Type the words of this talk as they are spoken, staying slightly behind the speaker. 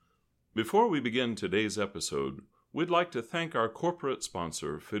Before we begin today's episode, we'd like to thank our corporate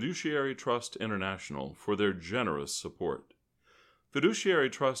sponsor, Fiduciary Trust International, for their generous support. Fiduciary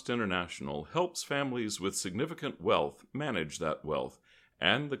Trust International helps families with significant wealth manage that wealth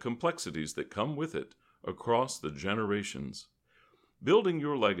and the complexities that come with it across the generations. Building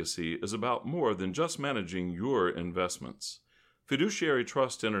your legacy is about more than just managing your investments. Fiduciary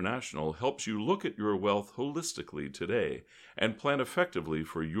Trust International helps you look at your wealth holistically today and plan effectively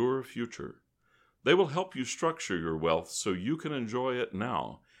for your future. They will help you structure your wealth so you can enjoy it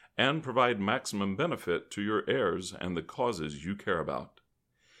now and provide maximum benefit to your heirs and the causes you care about.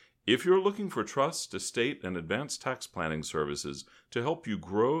 If you're looking for trust, estate, and advanced tax planning services to help you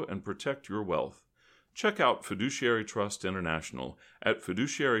grow and protect your wealth, check out Fiduciary Trust International at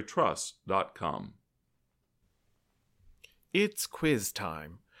fiduciarytrust.com. It's quiz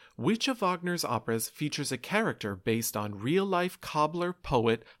time. Which of Wagner's operas features a character based on real-life cobbler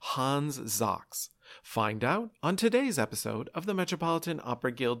poet Hans Sachs? Find out on today's episode of the Metropolitan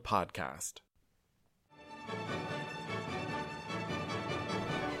Opera Guild Podcast.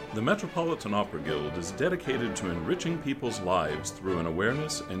 The Metropolitan Opera Guild is dedicated to enriching people's lives through an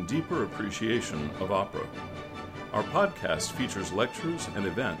awareness and deeper appreciation of opera. Our podcast features lectures and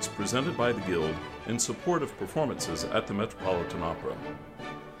events presented by the Guild in support of performances at the Metropolitan Opera.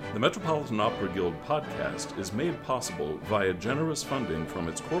 The Metropolitan Opera Guild Podcast is made possible via generous funding from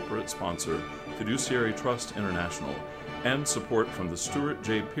its corporate sponsor, Fiduciary Trust International, and support from the Stuart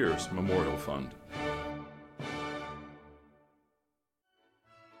J. Pierce Memorial Fund.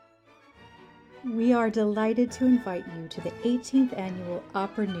 We are delighted to invite you to the 18th Annual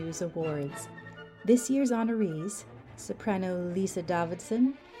Opera News Awards. This year's honorees, soprano Lisa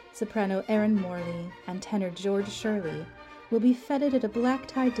Davidson, soprano Erin Morley, and tenor George Shirley, will be feted at a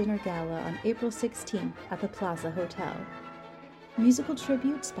black-tie dinner gala on April 16th at the Plaza Hotel. Musical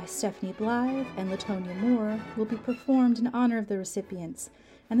tributes by Stephanie Blythe and Latonia Moore will be performed in honor of the recipients,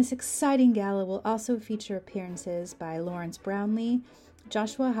 and this exciting gala will also feature appearances by Lawrence Brownlee,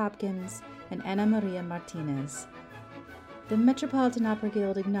 Joshua Hopkins, and Ana Maria Martinez. The Metropolitan Opera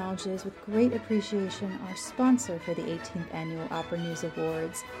Guild acknowledges with great appreciation our sponsor for the 18th Annual Opera News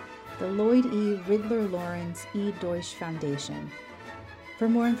Awards, the Lloyd E. Riddler Lawrence E. Deutsch Foundation. For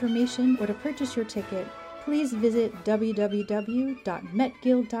more information or to purchase your ticket, please visit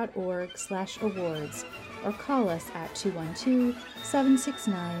www.metguild.org/awards or call us at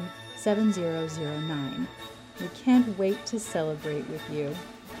 212-769-7009. We can't wait to celebrate with you.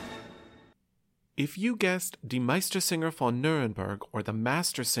 If you guessed Die Meistersinger von Nürnberg or the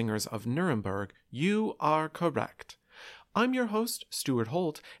Mastersingers of Nuremberg, you are correct. I'm your host, Stuart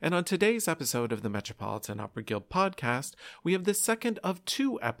Holt, and on today's episode of the Metropolitan Opera Guild Podcast, we have the second of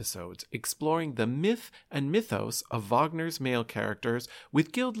two episodes exploring the myth and mythos of Wagner's male characters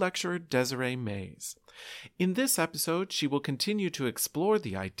with Guild lecturer Desiree Mays. In this episode, she will continue to explore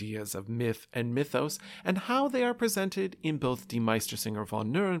the ideas of myth and mythos and how they are presented in both Die Meistersinger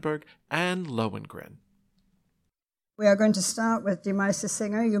von Nürnberg and Lohengrin. We are going to start with Die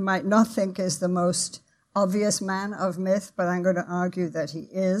Meistersinger. You might not think is the most obvious man of myth, but I'm going to argue that he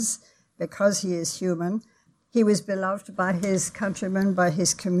is, because he is human. He was beloved by his countrymen, by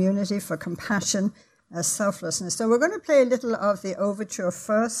his community for compassion, selflessness. So we're going to play a little of the overture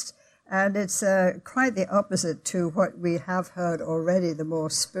first, and it's quite the opposite to what we have heard already, the more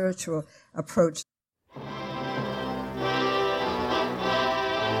spiritual approach.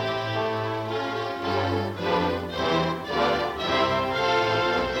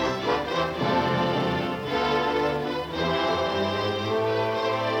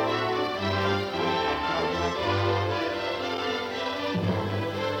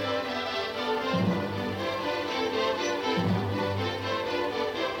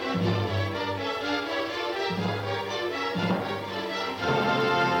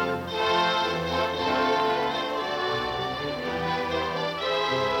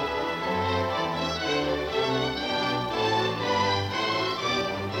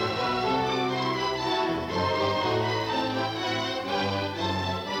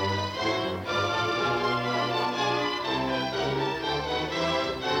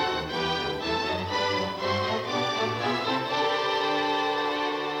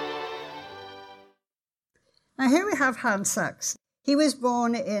 Now here we have Hans Sachs. He was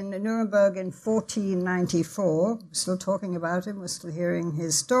born in Nuremberg in 1494. We're still talking about him. We're still hearing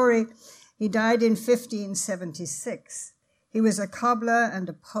his story. He died in 1576. He was a cobbler and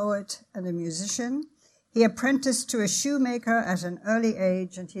a poet and a musician. He apprenticed to a shoemaker at an early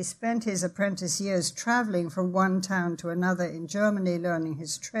age, and he spent his apprentice years traveling from one town to another in Germany learning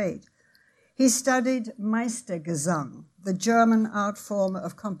his trade. He studied Meistergesang, the German art form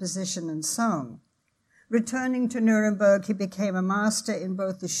of composition and song. Returning to Nuremberg, he became a master in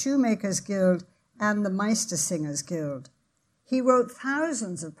both the Shoemakers Guild and the Meistersingers Guild. He wrote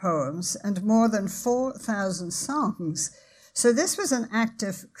thousands of poems and more than 4,000 songs, so this was an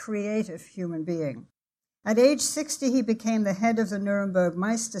active, creative human being. At age 60, he became the head of the Nuremberg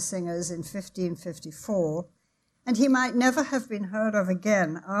Meistersingers in 1554, and he might never have been heard of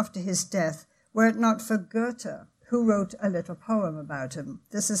again after his death were it not for Goethe, who wrote a little poem about him.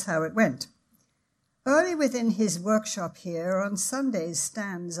 This is how it went. Early within his workshop here, on Sundays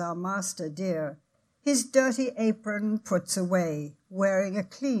stands our master dear. His dirty apron puts away, wearing a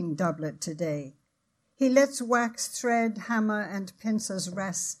clean doublet today. He lets wax, thread, hammer, and pincers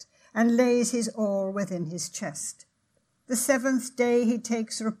rest, and lays his all within his chest. The 7th day he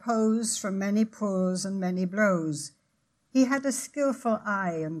takes repose from many pulls and many blows. He had a skilful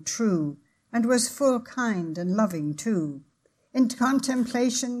eye and true, and was full kind and loving too. In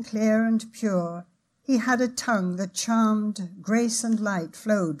contemplation clear and pure, he had a tongue that charmed, grace and light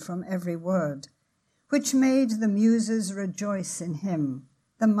flowed from every word, which made the muses rejoice in him,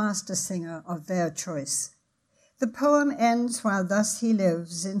 the master singer of their choice. The poem ends while thus he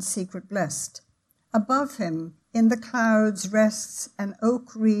lives in secret blessed. Above him, in the clouds, rests an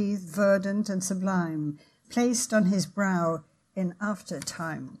oak wreath verdant and sublime, placed on his brow in after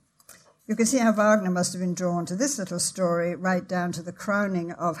time. You can see how Wagner must have been drawn to this little story right down to the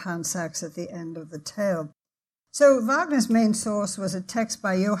crowning of Hans Sachs at the end of the tale. So Wagner's main source was a text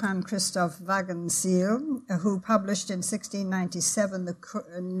by Johann Christoph Wagenseil, who published in 1697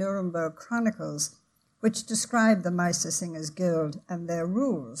 the Nuremberg Chronicles, which described the Meistersingers Guild and their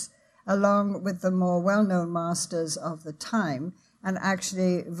rules, along with the more well-known masters of the time. And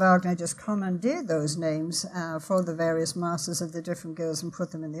actually, Wagner just commandeered those names for the various masters of the different guilds and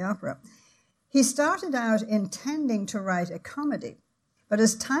put them in the opera. He started out intending to write a comedy, but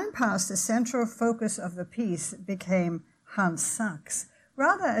as time passed, the central focus of the piece became Hans Sachs.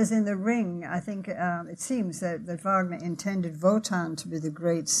 Rather, as in The Ring, I think it seems that Wagner intended Wotan to be the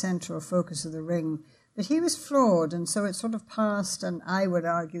great central focus of The Ring, but he was flawed, and so it sort of passed, and I would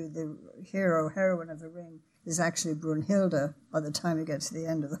argue the heroine of The Ring is actually Brunhilde by the time you get to the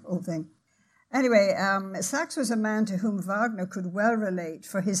end of the whole thing. Anyway, Sachs was a man to whom Wagner could well relate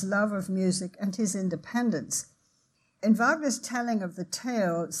for his love of music and his independence. In Wagner's telling of the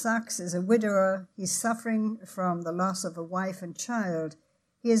tale, Sachs is a widower, he's suffering from the loss of a wife and child.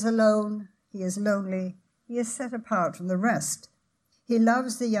 He is alone, he is lonely, he is set apart from the rest. He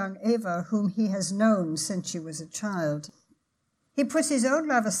loves the young Eva, whom he has known since she was a child. He puts his own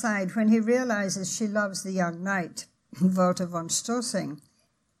love aside when he realizes she loves the young knight, Walter von Stossing.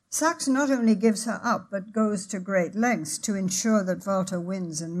 Sachs not only gives her up, but goes to great lengths to ensure that Walter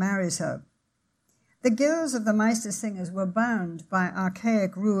wins and marries her. The guilds of the Meistersingers were bound by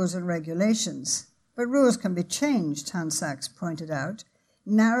archaic rules and regulations, but rules can be changed, Hans Sachs pointed out.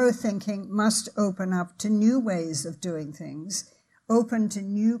 Narrow thinking must open up to new ways of doing things, open to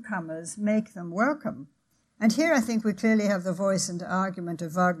newcomers, make them welcome. And here I think we clearly have the voice and argument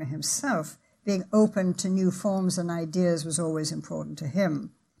of Wagner himself. Being open to new forms and ideas was always important to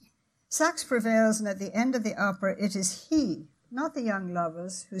him. Sachs prevails, and at the end of the opera, it is he, not the young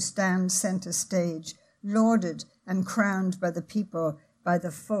lovers, who stand center stage, lauded and crowned by the people, by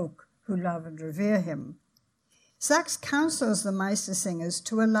the folk who love and revere him. Sachs counsels the Meistersingers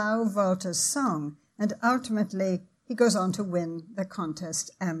to allow Walter's song, and ultimately he goes on to win the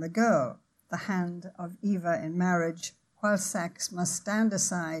contest and the girl, the hand of Eva in marriage, while Sachs must stand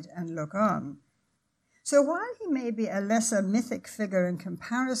aside and look on. So while he may be a lesser mythic figure in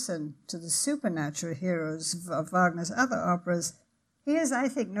comparison to the supernatural heroes of Wagner's other operas, he is, I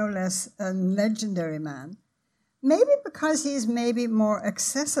think, no less a legendary man, maybe because he is maybe more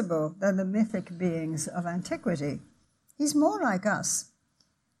accessible than the mythic beings of antiquity. He's more like us.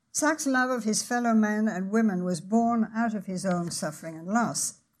 Sachs' love of his fellow men and women was born out of his own suffering and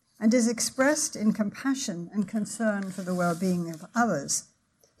loss, and is expressed in compassion and concern for the well-being of others.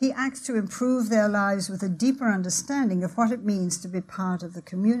 He acts to improve their lives with a deeper understanding of what it means to be part of the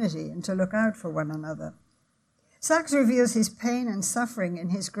community and to look out for one another. Sachs reveals his pain and suffering in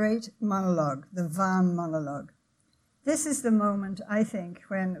his great monologue, the Wahn monologue. This is the moment, I think,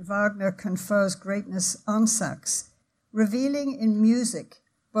 when Wagner confers greatness on Sachs, revealing in music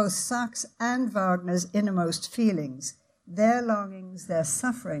both Sachs and Wagner's innermost feelings, their longings, their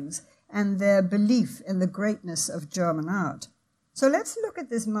sufferings, and their belief in the greatness of German art. So let's look at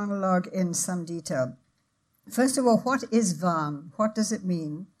this monologue in some detail. First of all, what is Wahn? What does it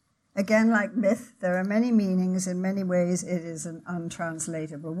mean? Again, like myth, there are many meanings. In many ways, it is an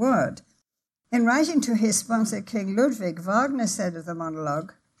untranslatable word. In writing to his sponsor, King Ludwig, Wagner said of the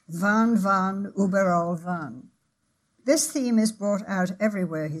monologue, Wahn, Wahn, überall Wahn. This theme is brought out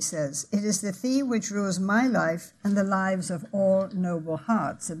everywhere, he says. It is the theme which rules my life and the lives of all noble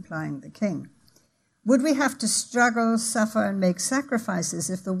hearts, implying the king. Would we have to struggle, suffer, and make sacrifices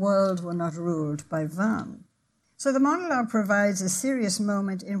if the world were not ruled by Wahn? So the monologue provides a serious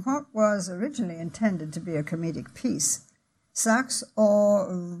moment in what was originally intended to be a comedic piece. Sachs or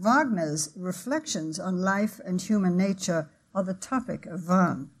Wagner's reflections on life and human nature are the topic of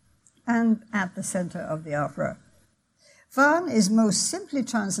Wahn and at the center of the opera. Wahn is most simply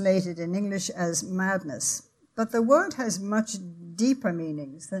translated in English as madness, but the word has much deeper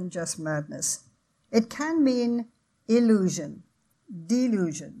meanings than just madness. It can mean illusion,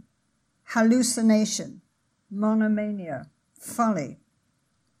 delusion, hallucination, monomania, folly.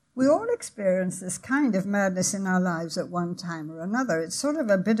 We all experience this kind of madness in our lives at one time or another. It's sort of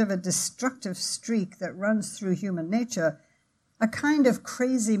a bit of a destructive streak that runs through human nature, a kind of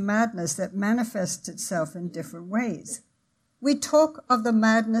crazy madness that manifests itself in different ways. We talk of the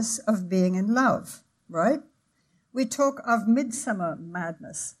madness of being in love, right? We talk of midsummer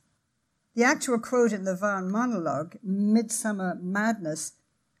madness. The actual quote in the Wahn monologue, midsummer madness,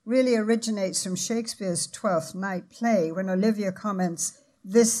 really originates from Shakespeare's Twelfth Night play when Olivia comments,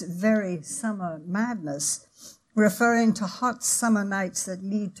 this very summer madness, referring to hot summer nights that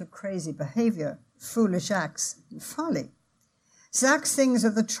lead to crazy behavior, foolish acts, and folly. Sachs sings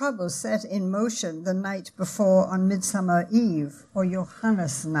of the troubles set in motion the night before on Midsummer Eve, or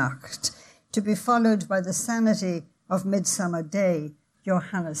Johannesnacht, to be followed by the sanity of Midsummer Day,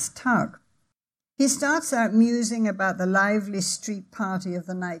 Johannistag. He starts out musing about the lively street party of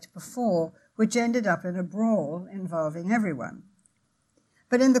the night before, which ended up in a brawl involving everyone.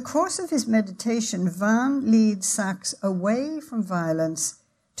 But in the course of his meditation, Wahn leads Sachs away from violence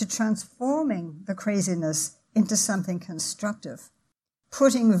to transforming the craziness into something constructive,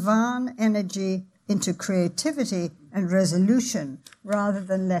 putting Wahn energy into creativity and resolution rather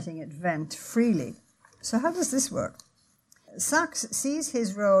than letting it vent freely. So how does this work? Sachs sees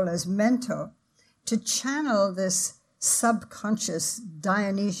his role as mentor to channel this subconscious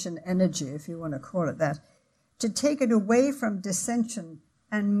Dionysian energy, if you want to call it that, to take it away from dissension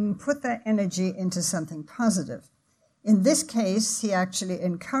and put that energy into something positive. In this case, he actually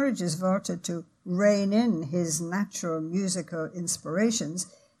encourages Walter to rein in his natural musical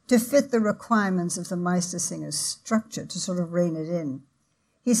inspirations to fit the requirements of the Meistersinger's structure, to sort of rein it in.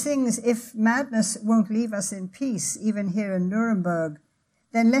 He sings, if madness won't leave us in peace, even here in Nuremberg,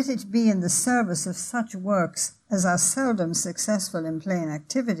 then let it be in the service of such works as are seldom successful in plain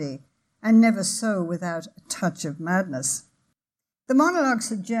activity, and never so without a touch of madness. The monologue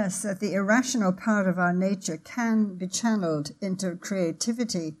suggests that the irrational part of our nature can be channeled into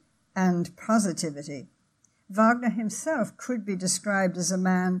creativity and positivity. Wagner himself could be described as a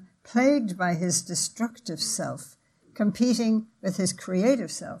man plagued by his destructive self, competing with his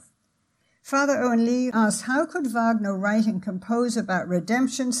creative self. Father Owen Lee asked, how could Wagner write and compose about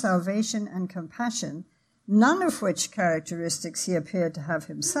redemption, salvation, and compassion, none of which characteristics he appeared to have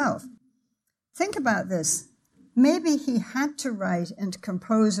himself? Think about this. Maybe he had to write and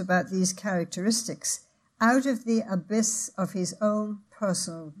compose about these characteristics out of the abyss of his own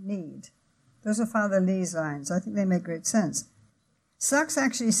personal need. Those are Father Lee's lines. I think they make great sense. Sachs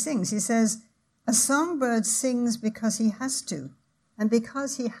actually sings. He says, a songbird sings because he has to, and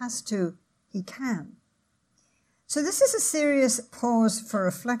because he has to, he can. So this is a serious pause for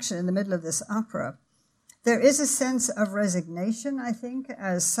reflection in the middle of this opera. There is a sense of resignation, I think,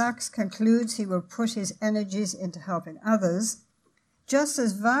 as Sachs concludes he will put his energies into helping others, just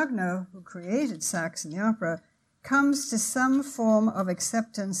as Wagner, who created Sachs in the opera, comes to some form of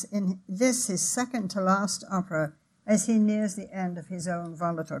acceptance in this, his second to last opera, as he nears the end of his own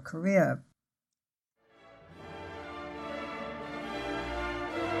volatile career.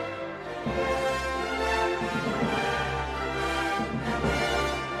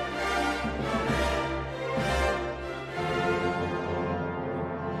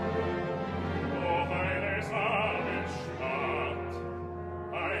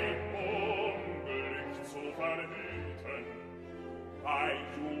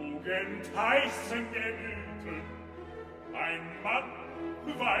 Heißen Gemüten. Ein Mann,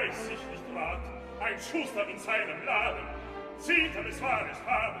 weiß ich nicht rat, ein Schuster in seinem Laden, sieht es wahres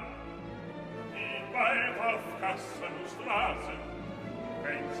Haben. Die bald auf Gassen und Straßen,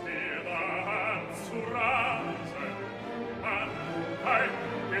 fängt der da an zu rasen. An ein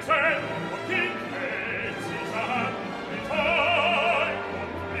Gesell und Kind hält sich an, wie treu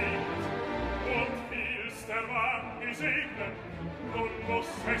und blind, und vielst der Mann gesegnet, nun muss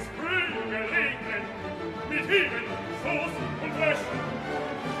es prügelig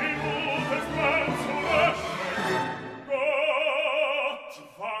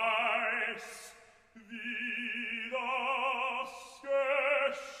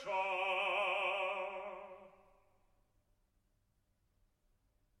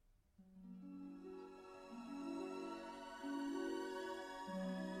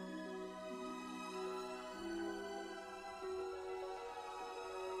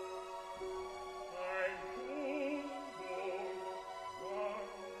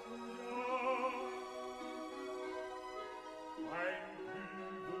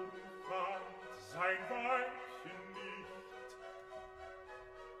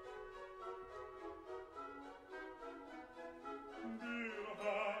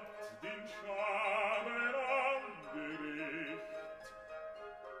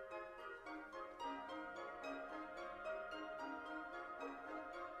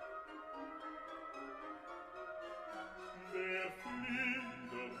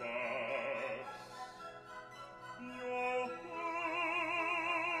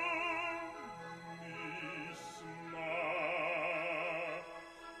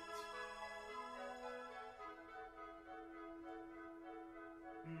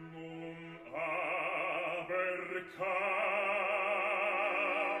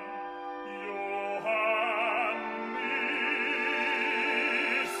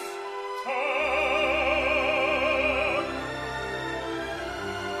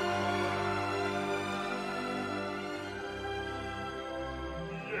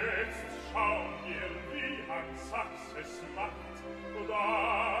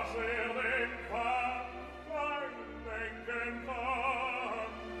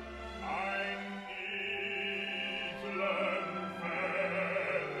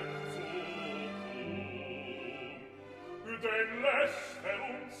Denn lässt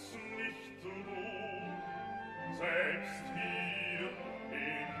uns nicht ruhen, selbst hier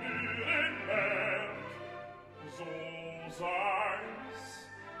in Nürnberg, so sei's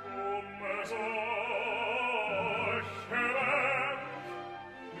solche Werk,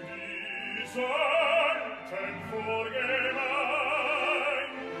 die sollten vor Gemeinden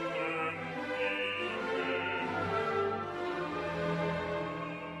liegen und nie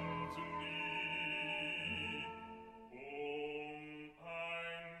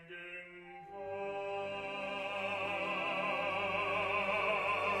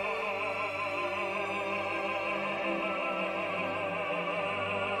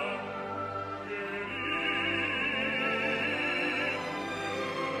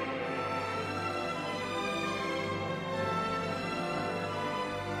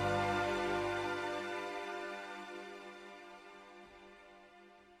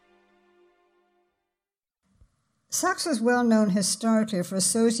Sachs was well known historically for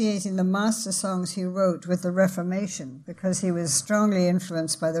associating the master songs he wrote with the Reformation because he was strongly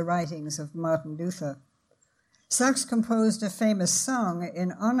influenced by the writings of Martin Luther. Sachs composed a famous song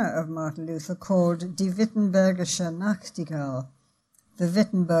in honor of Martin Luther called Die Wittenbergische Nachtigall, the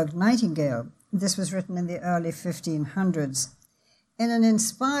Wittenberg Nightingale. This was written in the early 1500s. In an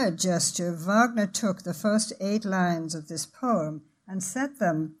inspired gesture, Wagner took the first 8 lines of this poem and set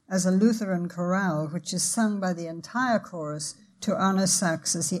them as a Lutheran chorale, which is sung by the entire chorus to honor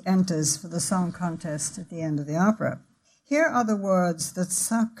Sachs as he enters for the song contest at the end of the opera. Here are the words that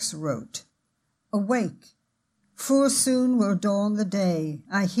Sachs wrote. Awake, full soon will dawn the day.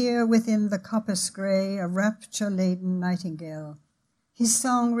 I hear within the coppice grey a rapture-laden nightingale. His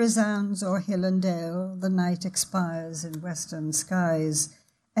song resounds o'er hill and dale. The night expires in western skies.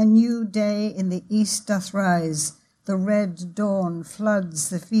 A new day in the east doth rise. The red dawn floods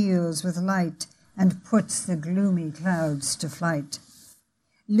the fields with light and puts the gloomy clouds to flight.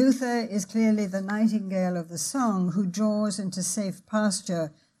 Luther is clearly the nightingale of the song who draws into safe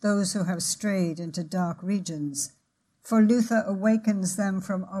pasture those who have strayed into dark regions. For Luther awakens them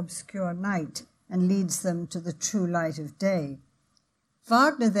from obscure night and leads them to the true light of day.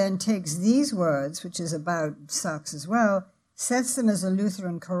 Wagner then takes these words, which is about Sachs as well, sets them as a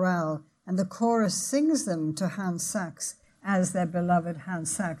Lutheran chorale, and the chorus sings them to Hans Sachs as their beloved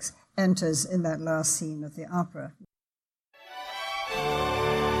Hans Sachs enters in that last scene of the opera.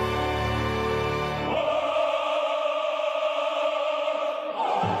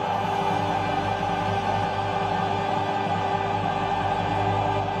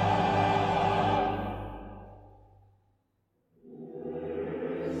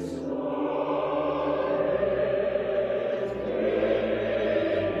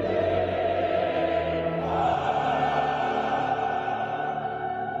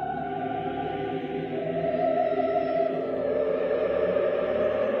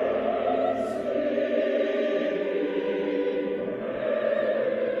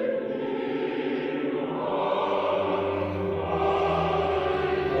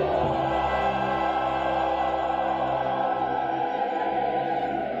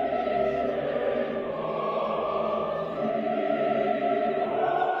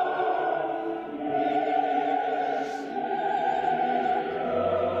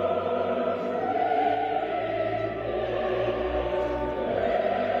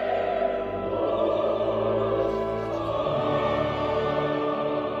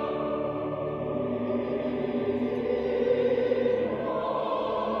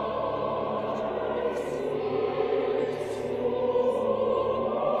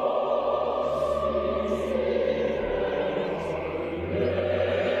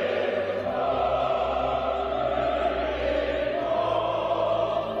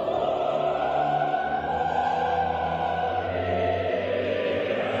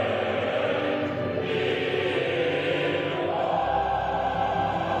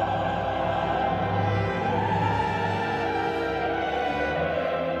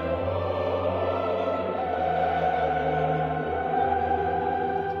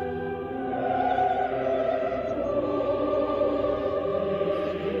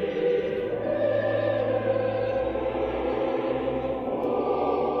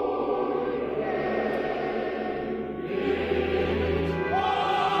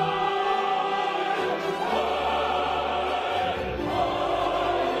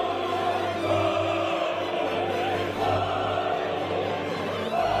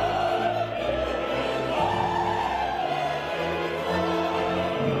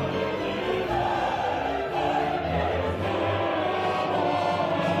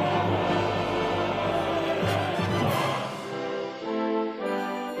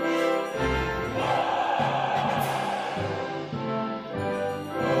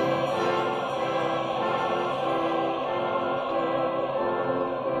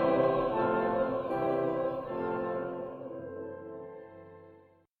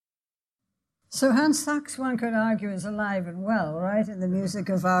 So Hans Sachs, one could argue, is alive and well, right, in the music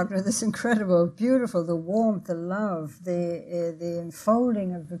of Wagner. This incredible, beautiful, the warmth, the love, the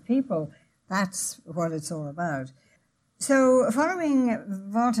enfolding of the people. That's what it's all about. So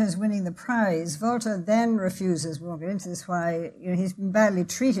following Walter's winning the prize, Walter then refuses, we won't get into this, why he's been badly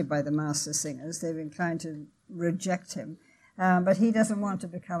treated by the Meistersingers. They've been inclined to reject him. But he doesn't want to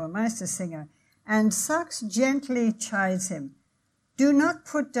become a Meistersinger. And Sachs gently chides him. Do not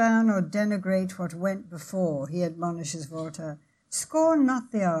put down or denigrate what went before, he admonishes Walter. Scorn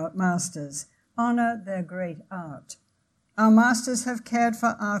not the masters, honor their great art. Our masters have cared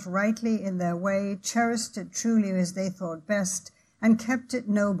for art rightly in their way, cherished it truly as they thought best, and kept it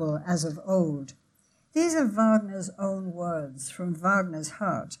noble as of old. These are Wagner's own words from Wagner's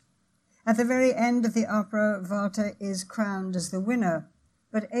heart. At the very end of the opera, Walter is crowned as the winner,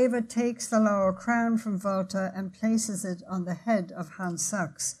 but Eva takes the laurel crown from Walter and places it on the head of Hans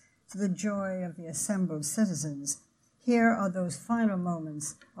Sachs to the joy of the assembled citizens. Here are those final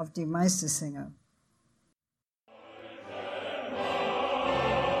moments of Die Meistersinger.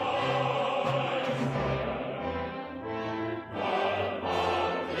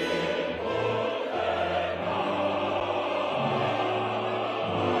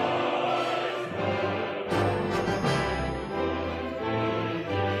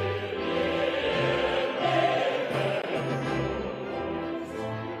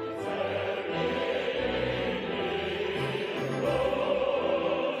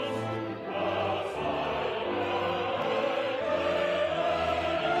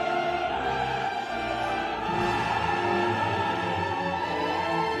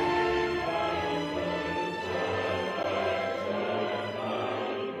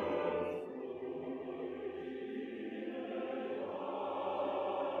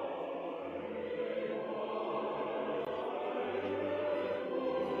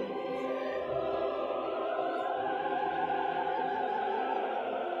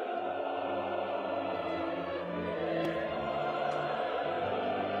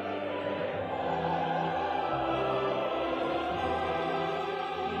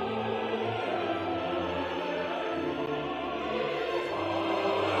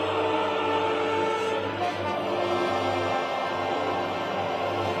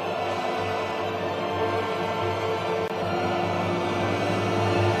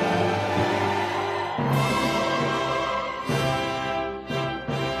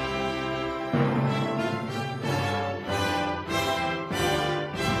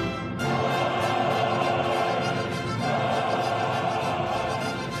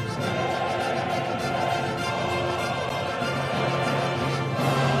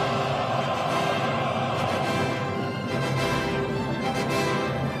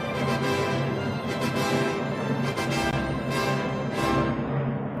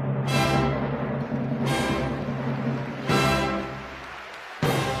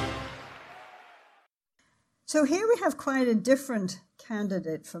 So here we have quite a different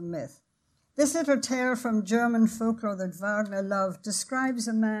candidate for myth. This little tale from German folklore that Wagner loved describes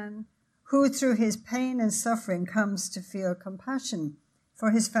a man who, through his pain and suffering, comes to feel compassion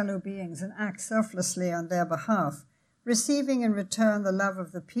for his fellow beings and acts selflessly on their behalf, receiving in return the love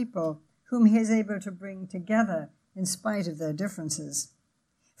of the people whom he is able to bring together in spite of their differences.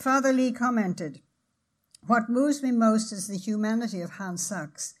 Father Lee commented, "What moves me most is the humanity of Hans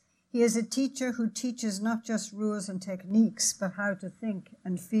Sachs. He is a teacher who teaches not just rules and techniques, but how to think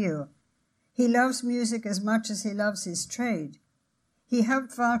and feel. He loves music as much as he loves his trade. He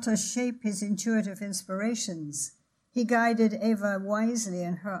helped Walter shape his intuitive inspirations. He guided Eva wisely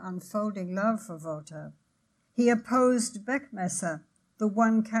in her unfolding love for Walter. He opposed Beckmesser, the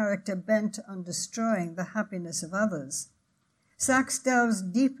one character bent on destroying the happiness of others. Sachs delves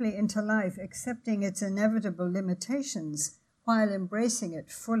deeply into life, accepting its inevitable limitations while embracing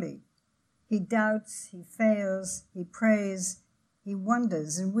it fully. He doubts, he fails, he prays, he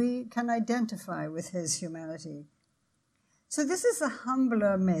wonders, and we can identify with his humanity. So this is a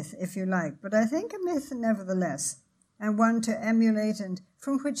humbler myth, if you like, but I think a myth nevertheless, and one to emulate and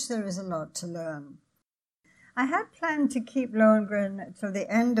from which there is a lot to learn. I had planned to keep Lohengrin till the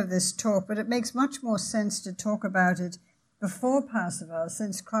end of this talk, but it makes much more sense to talk about it before Parsifal,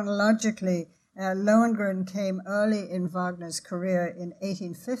 since chronologically Lohengrin came early in Wagner's career in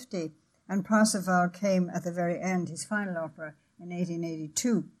 1850, and Parsifal came at the very end, his final opera, in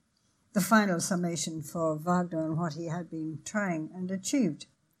 1882, the final summation for Wagner and what he had been trying and achieved.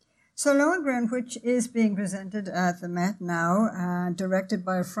 So Lohengrin, which is being presented at the Met now, directed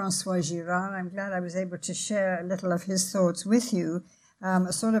by François Girard. I'm glad I was able to share a little of his thoughts with you,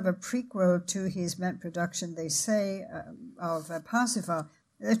 sort of a prequel to his Met production, they say, of Parsifal.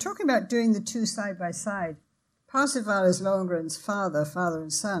 They're talking about doing the two side by side. Parsifal is Lohengrin's father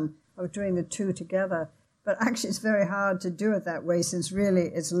and son, of doing the two together. But actually it's very hard to do it that way, since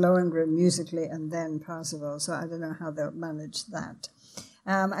really it's Lohengrin musically and then Parsifal. So I don't know how they'll manage that.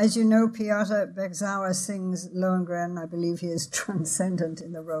 As you know, Piotr Beczała sings Lohengrin. I believe he is transcendent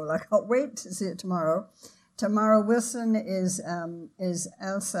in the role. I can't wait to see it tomorrow. Tamara Wilson is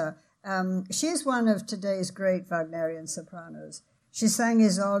Elsa. She's one of today's great Wagnerian sopranos. She sang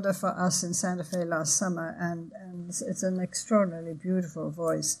Isolde for us in Santa Fe last summer, and it's an extraordinarily beautiful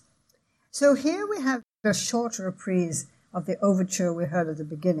voice. So here we have a short reprise of the overture we heard at the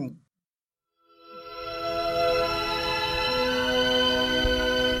beginning.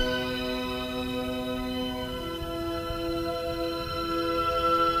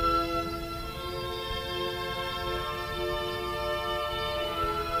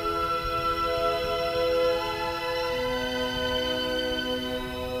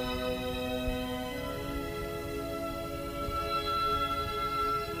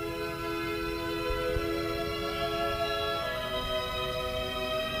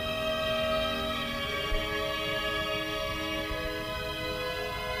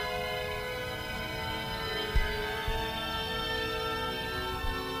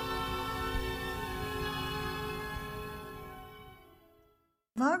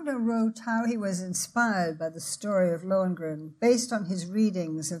 Wagner wrote how he was inspired by the story of Lohengrin based on his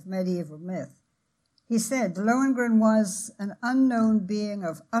readings of medieval myth. He said, Lohengrin was an unknown being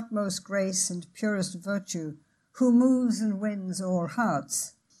of utmost grace and purest virtue, who moves and wins all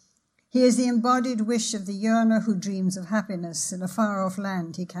hearts. He is the embodied wish of the yearner who dreams of happiness in a far-off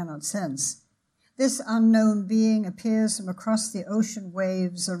land he cannot sense. This unknown being appears from across the ocean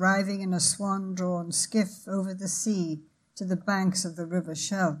waves, arriving in a swan-drawn skiff over the sea, to the banks of the river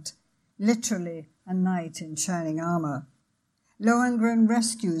Scheldt, literally a knight in shining armor. Lohengrin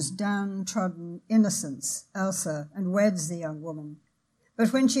rescues downtrodden innocence, Elsa, and weds the young woman.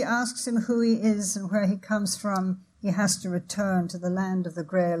 But when she asks him who he is and where he comes from, he has to return to the land of the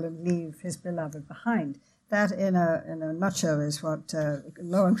Grail and leave his beloved behind. That, in a nutshell, is what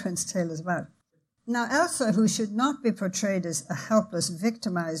Lohengrin's tale is about. Now, Elsa, who should not be portrayed as a helpless,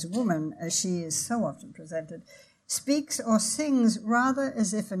 victimized woman, as she is so often presented, speaks or sings rather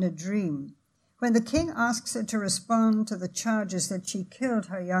as if in a dream. When the king asks her to respond to the charges that she killed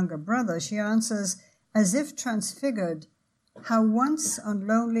her younger brother, she answers, as if transfigured, how once on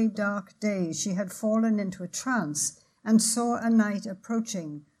lonely dark days she had fallen into a trance and saw a knight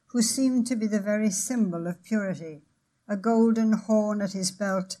approaching, who seemed to be the very symbol of purity, a golden horn at his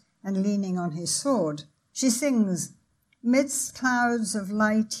belt and leaning on his sword. She sings, midst clouds of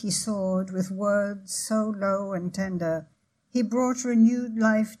light he soared, with words so low and tender. He brought renewed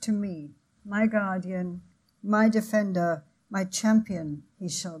life to me, my guardian, my defender, my champion he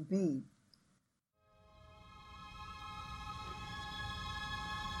shall be.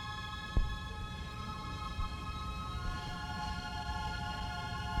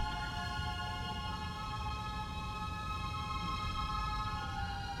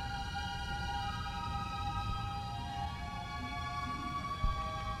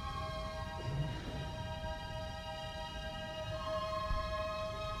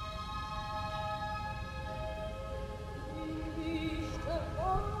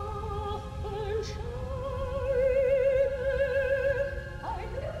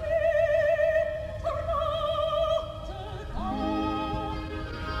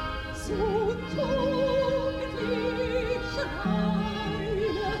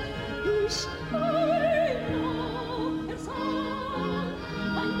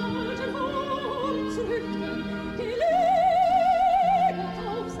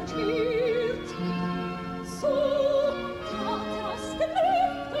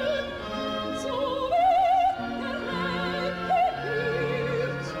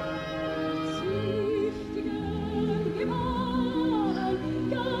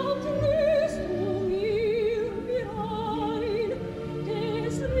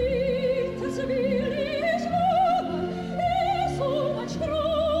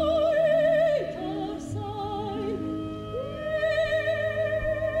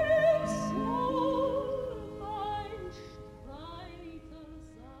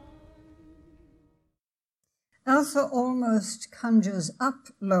 Elsa almost conjures up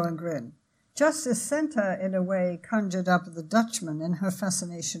Lohengrin, just as Senta, in a way, conjured up the Dutchman in her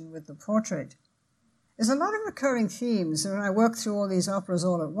fascination with the portrait. There's a lot of recurring themes, and when I work through all these operas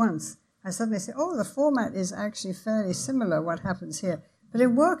all at once, I suddenly say, oh, the format is actually fairly similar, what happens here. But it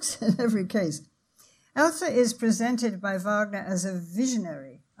works in every case. Elsa is presented by Wagner as a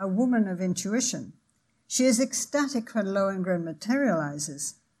visionary, a woman of intuition. She is ecstatic when Lohengrin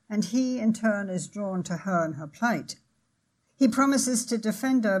materializes, and he, in turn, is drawn to her and her plight. He promises to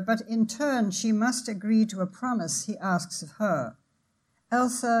defend her, but in turn she must agree to a promise he asks of her.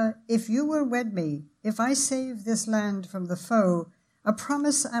 Elsa, if you will wed me, if I save this land from the foe, a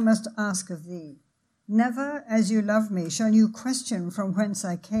promise I must ask of thee. Never, as you love me, shall you question from whence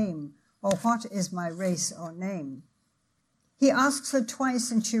I came, or what is my race or name. He asks her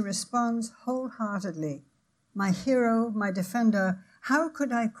twice, and she responds wholeheartedly, my hero, my defender, how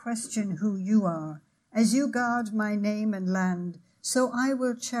could I question who you are? As you guard my name and land, so I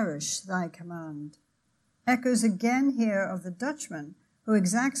will cherish thy command. Echoes again here of the Dutchman, who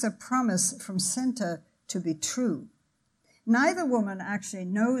exacts a promise from Senta to be true. Neither woman actually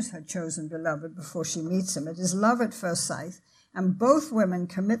knows her chosen beloved before she meets him. It is love at first sight, and both women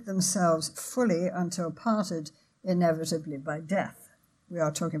commit themselves fully until parted inevitably by death. We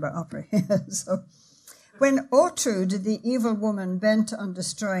are talking about opera here. So, when Ortrud, the evil woman bent on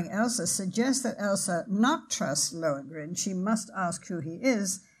destroying Elsa, suggests that Elsa not trust Lohengrin, she must ask who he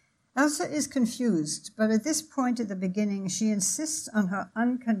is, Elsa is confused, but at this point at the beginning, she insists on her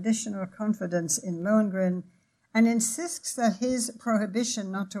unconditional confidence in Lohengrin and insists that his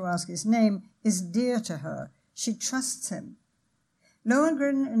prohibition not to ask his name is dear to her. She trusts him.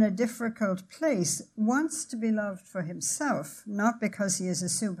 Lohengrin, in a difficult place, wants to be loved for himself, not because he is a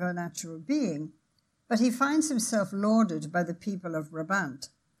supernatural being, but he finds himself lauded by the people of Brabant.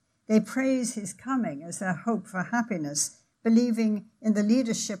 They praise his coming as their hope for happiness, believing in the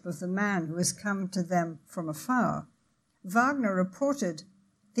leadership of the man who has come to them from afar. Wagner reported,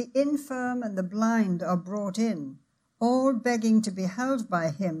 the infirm and the blind are brought in, all begging to be held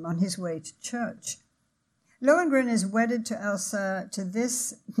by him on his way to church. Lohengrin is wedded to Elsa to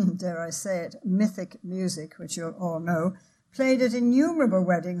this, dare I say it, mythic music, which you'll all know, played at innumerable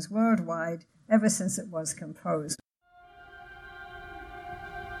weddings worldwide ever since it was composed.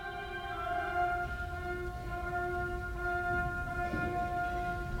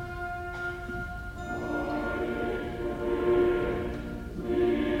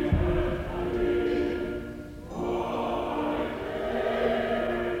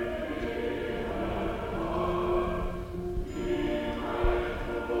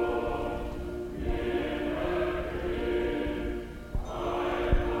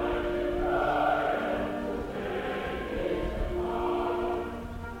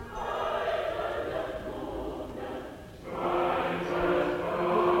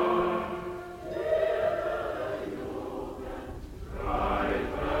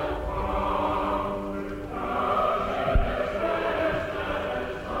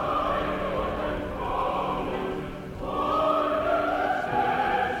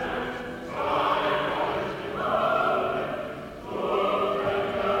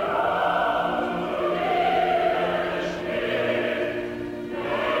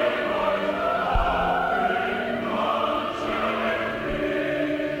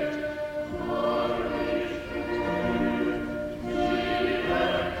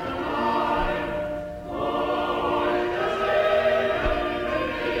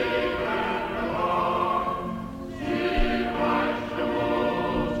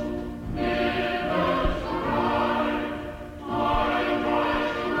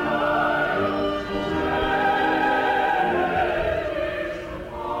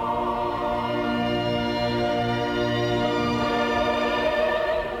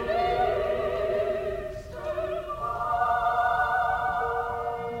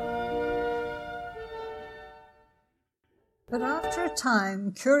 But after a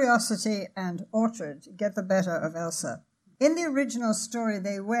time, curiosity and Ortrud get the better of Elsa. In the original story,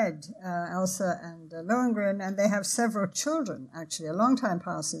 they wed Elsa and Lohengrin, and they have several children, actually. A long time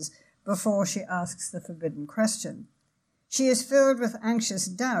passes before she asks the forbidden question. She is filled with anxious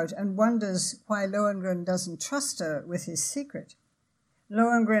doubt and wonders why Lohengrin doesn't trust her with his secret.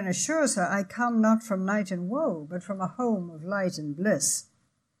 Lohengrin assures her, I come not from night and woe, but from a home of light and bliss.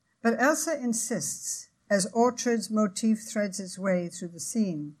 But Elsa insists, as Ortrud's motif threads its way through the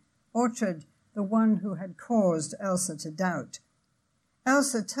scene, Ortrud, the one who had caused Elsa to doubt.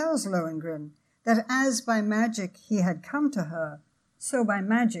 Elsa tells Lohengrin that as by magic he had come to her, so by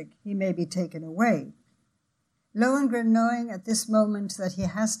magic he may be taken away. Lohengrin, knowing at this moment that he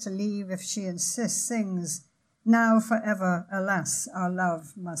has to leave if she insists, sings, Now forever, alas, our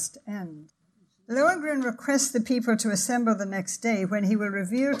love must end. Lohengrin requests the people to assemble the next day when he will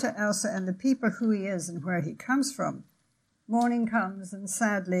reveal to Elsa and the people who he is and where he comes from. Morning comes, and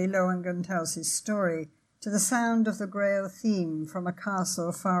sadly Lohengrin tells his story to the sound of the Grail theme from a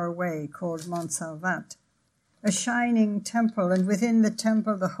castle far away called Montsalvat, a shining temple, and within the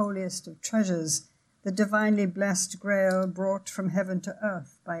temple the holiest of treasures, the divinely blessed Grail brought from heaven to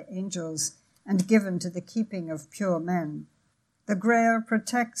earth by angels and given to the keeping of pure men. The Grail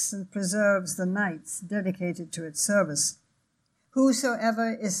protects and preserves the knights dedicated to its service.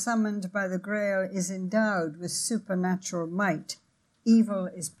 Whosoever is summoned by the Grail is endowed with supernatural might. Evil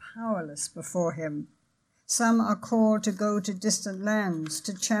is powerless before him. Some are called to go to distant lands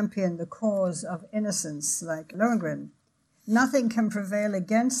to champion the cause of innocence, like Lohengrin. Nothing can prevail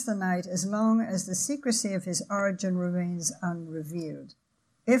against the knight as long as the secrecy of his origin remains unrevealed.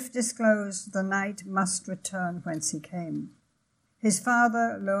 If disclosed, the knight must return whence he came. His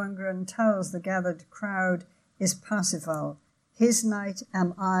father, Lohengrin, tells the gathered crowd, is Parsifal. His knight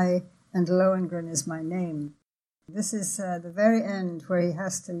am I, and Lohengrin is my name. This is the very end where he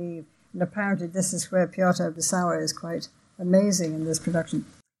has to leave, and apparently this is where Piotr Bissauer is quite amazing in this production.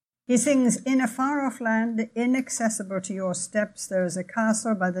 He sings, "In a far-off land, inaccessible to your steps, there is a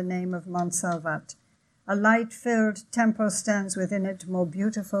castle by the name of Montsalvat. A light-filled temple stands within it, more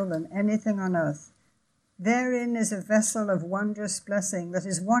beautiful than anything on earth. Therein is a vessel of wondrous blessing that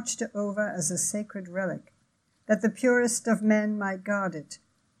is watched over as a sacred relic, that the purest of men might guard it.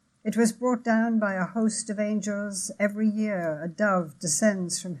 It was brought down by a host of angels. Every year a dove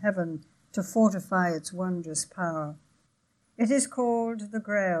descends from heaven to fortify its wondrous power. It is called the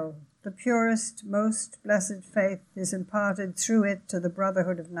Grail. The purest, most blessed faith is imparted through it to the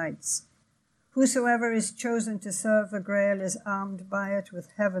brotherhood of knights. Whosoever is chosen to serve the Grail is armed by it with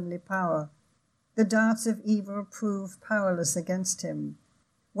heavenly power. The darts of evil prove powerless against him.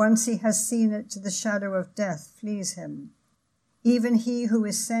 Once he has seen it, the shadow of death flees him. Even he who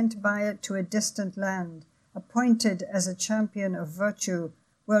is sent by it to a distant land, appointed as a champion of virtue,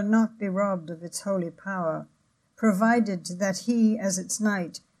 will not be robbed of its holy power, provided that he, as its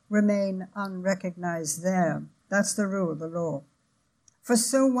knight, remain unrecognized there. That's the rule, the law. For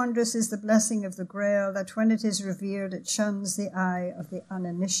so wondrous is the blessing of the Grail that when it is revered, it shuns the eye of the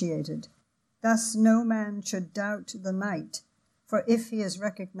uninitiated. Thus no man should doubt the knight, for if he is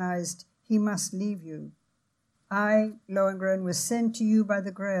recognized, he must leave you. I, Lohengrin, was sent to you by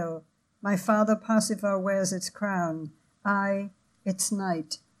the Grail. My father Parsifal wears its crown. I, its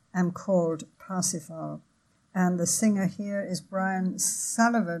knight, am called Parsifal." And the singer here is Brian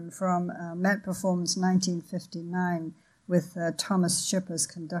Sullivan from Met Performance 1959 with Thomas Schippers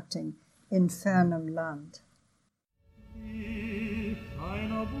conducting Infernum Land.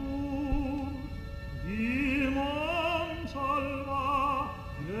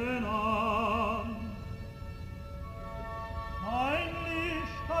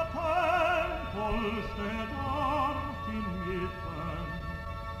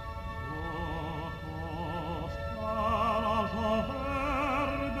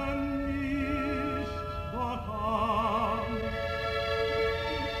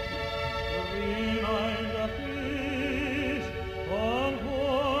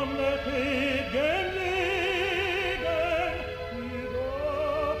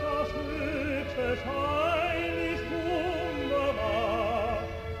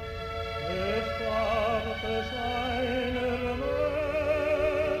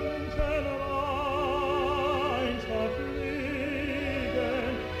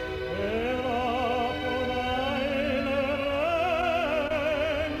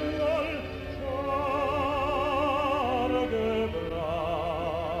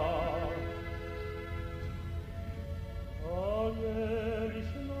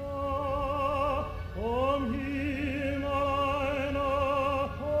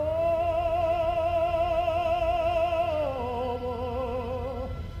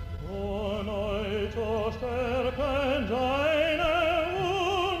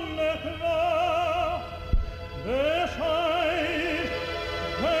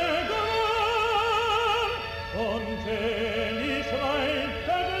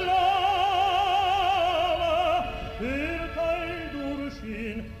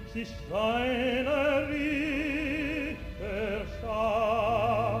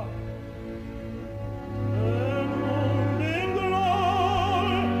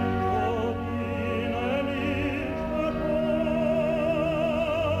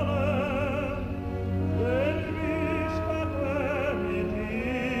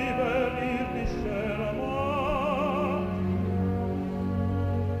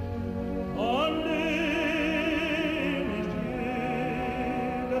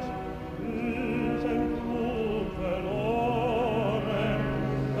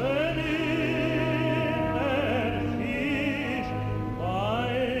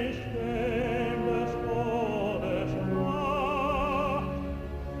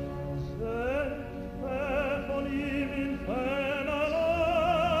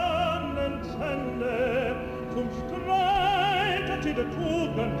 sie der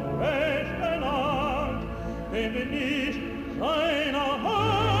Tugend rechten Art, dem wir nicht seiner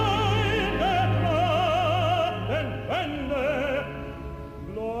heidetrachten Wände,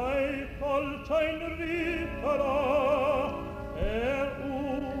 bleibt halt ein Ritter,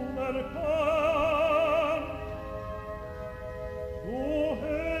 unerkannt.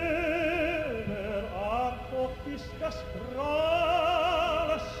 Woher auch ist das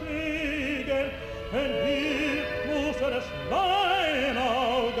prahle Segel, denn hier muss es mein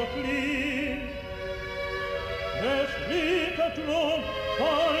Auge fliehen. Es bietet drum,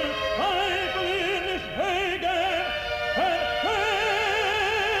 soll ein Blind nicht hegen, erkennt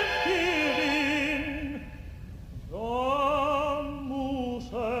ihr ihn, dann muss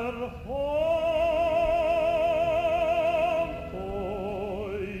von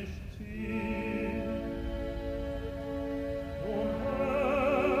euch ziehen. Und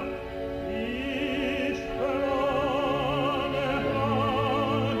ist verlange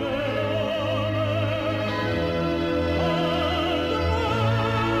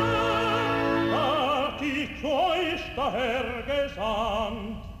hat ich euch daher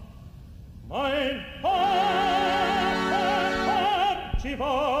gesandt. Mein Vater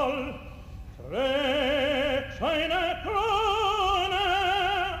Parzival trägt seine Krone,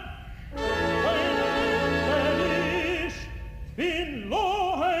 sein Name ist bin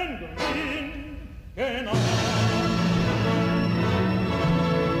Lohengrin genannt.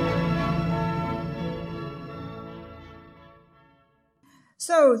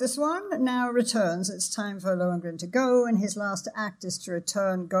 So the swan now returns. It's time for Lohengrin to go, and his last act is to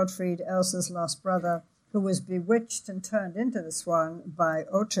return Gottfried, Elsa's lost brother, who was bewitched and turned into the swan by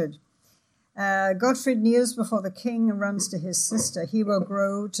Ohtred. Gottfried kneels before the king and runs to his sister. He will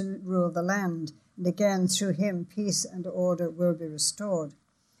grow to rule the land, and again through him peace and order will be restored.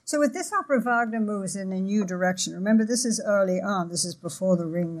 So with this opera, Wagner moves in a new direction. Remember, this is early on. This is before the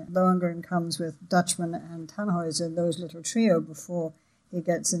Ring. Lohengrin comes with Dutchman and Tannhäuser, those little trio, before he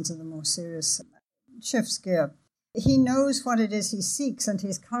gets into the more serious shift's gear. He knows what it is he seeks, and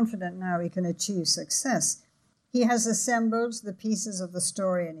he's confident now he can achieve success. He has assembled the pieces of the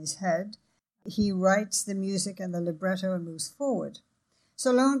story in his head. He writes the music and the libretto and moves forward.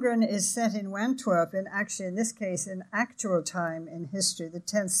 So Lohengrin is set in Antwerp, actually in this case in actual time in history, the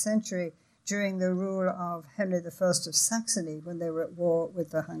 10th century, during the rule of Henry I of Saxony, when they were at war with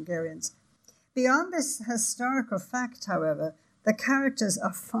the Hungarians. Beyond this historical fact, however, the characters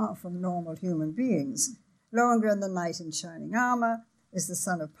are far from normal human beings. Lohengrin, the knight in shining armor, is the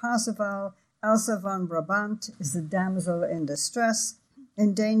son of Parzival. Elsa von Brabant is the damsel in distress,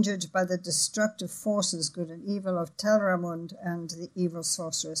 endangered by the destructive forces, good and evil, of Telramund and the evil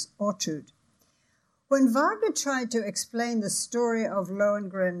sorceress Ortrud. When Wagner tried to explain the story of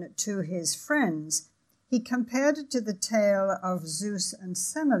Lohengrin to his friends, he compared it to the tale of Zeus and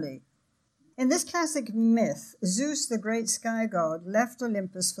Semele. In this classic myth, Zeus, the great sky god, left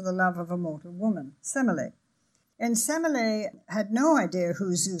Olympus for the love of a mortal woman, Semele. And Semele had no idea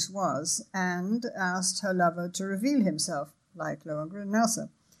who Zeus was and asked her lover to reveal himself, like Lohengrin and Elsa.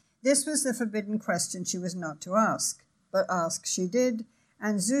 This was the forbidden question she was not to ask, but ask she did,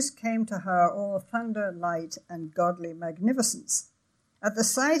 and Zeus came to her all thunder, light, and godly magnificence. At the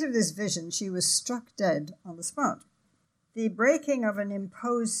sight of this vision, she was struck dead on the spot. The breaking of an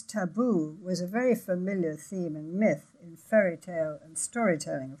imposed taboo was a very familiar theme in myth, in fairy tale and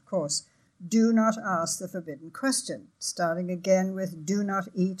storytelling, of course. Do not ask the forbidden question, starting again with do not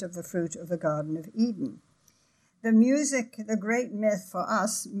eat of the fruit of the Garden of Eden. The music, the great myth for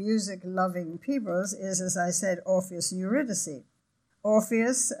us, music-loving peoples, is, as I said, Orpheus and Eurydice.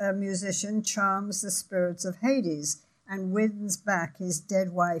 Orpheus, a musician, charms the spirits of Hades and wins back his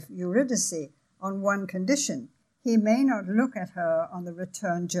dead wife Eurydice on one condition. He may not look at her on the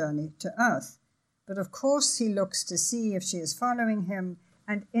return journey to earth, but of course he looks to see if she is following him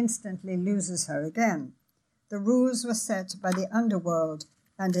and instantly loses her again. The rules were set by the underworld,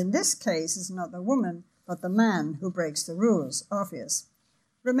 and in this case it's not the woman, but the man who breaks the rules, Orpheus.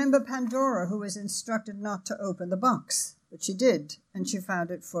 Remember Pandora, who was instructed not to open the box, but she did, and she found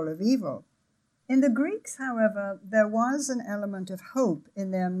it full of evil. In the Greeks, however, there was an element of hope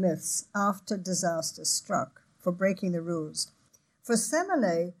in their myths after disaster struck, for breaking the rules. For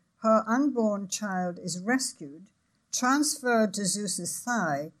Semele, her unborn child is rescued, transferred to Zeus's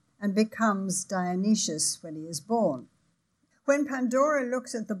thigh, and becomes Dionysius when he is born. When Pandora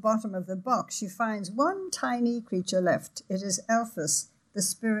looks at the bottom of the box, she finds one tiny creature left. It is Elphus, the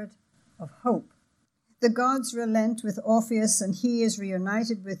spirit of hope. The gods relent with Orpheus, and he is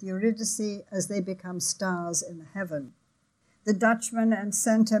reunited with Eurydice as they become stars in the heaven. The Dutchman and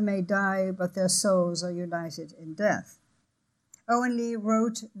Centaur may die, but their souls are united in death. Owen Lee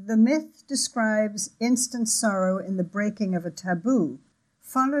wrote, "The myth describes instant sorrow in the breaking of a taboo,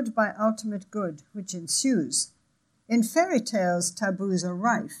 followed by ultimate good, which ensues. In fairy tales, taboos are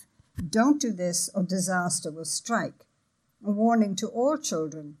rife. Don't do this or disaster will strike. A warning to all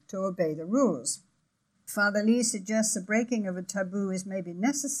children to obey the rules." Father Lee suggests the breaking of a taboo is maybe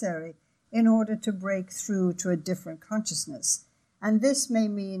necessary in order to break through to a different consciousness, and this may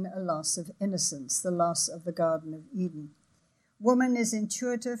mean a loss of innocence, the loss of the Garden of Eden. Woman is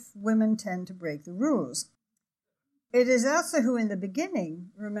intuitive, women tend to break the rules. It is Elsa who in the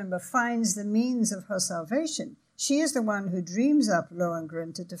beginning, remember, finds the means of her salvation. She is the one who dreams up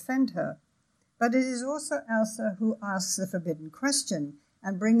Lohengrin to defend her. But it is also Elsa who asks the forbidden question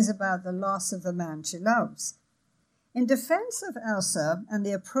and brings about the loss of the man she loves. In defense of Elsa and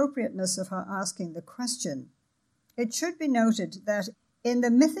the appropriateness of her asking the question, it should be noted that in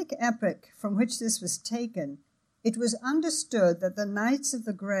the mythic epic from which this was taken, it was understood that the Knights of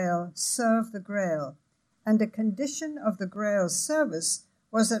the Grail serve the Grail, and a condition of the Grail's service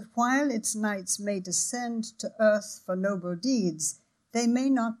was that while its knights may descend to earth for noble deeds, they may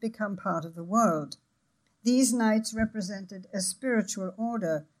not become part of the world. These knights represented a spiritual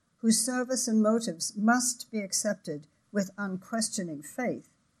order whose service and motives must be accepted with unquestioning faith.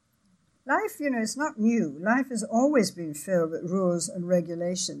 Life, is not new. Life has always been filled with rules and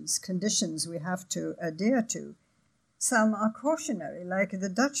regulations, conditions we have to adhere to. Some are cautionary, like the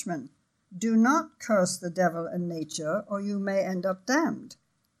Dutchman. Do not curse the devil and nature, or you may end up damned.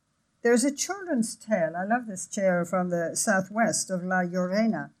 There's a children's tale, I love this tale, from the southwest of La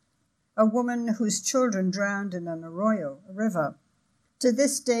Llorena, a woman whose children drowned in an arroyo, a river. To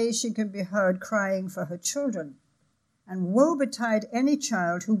this day she can be heard crying for her children. And woe betide any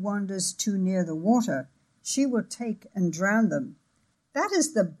child who wanders too near the water. She will take and drown them. That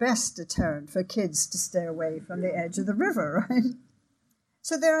is the best deterrent for kids to stay away from the edge of the river, right?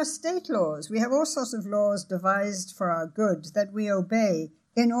 So there are state laws. We have all sorts of laws devised for our good that we obey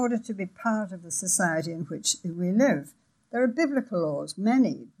in order to be part of the society in which we live. There are biblical laws,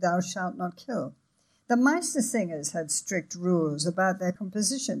 many. Thou shalt not kill. The Meistersingers had strict rules about their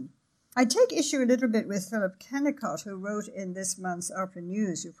composition. I take issue a little bit with Philip Kennicott, who wrote in this month's Opera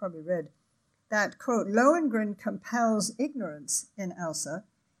News, you've probably read, that, quote, Lohengrin compels ignorance in Elsa.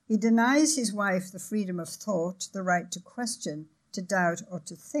 He denies his wife the freedom of thought, the right to question, to doubt, or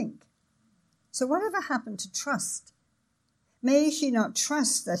to think. So whatever happened to trust? May she not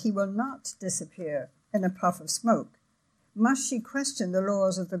trust that he will not disappear in a puff of smoke? Must she question the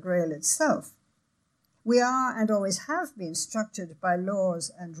laws of the Grail itself? We are and always have been structured by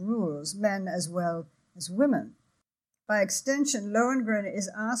laws and rules, men as well as women. By extension, Lohengrin is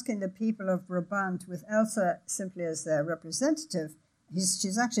asking the people of Brabant, with Elsa simply as their representative,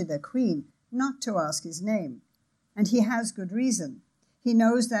 she's actually their queen, not to ask his name. And he has good reason. He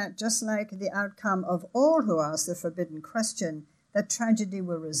knows that, just like the outcome of all who ask the forbidden question, that tragedy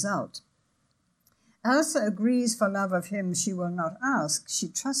will result. Elsa agrees for love of him she will not ask. She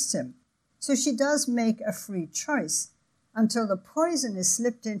trusts him. So she does make a free choice, until the poison is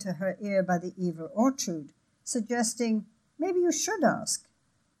slipped into her ear by the evil Ortrud, suggesting, maybe you should ask.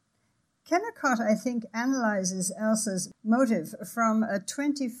 Kennicott, I think, analyzes Elsa's motive from a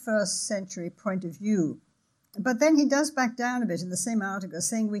 21st century point of view. But then he does back down a bit in the same article,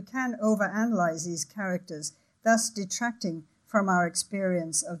 saying we can overanalyze these characters, thus detracting from our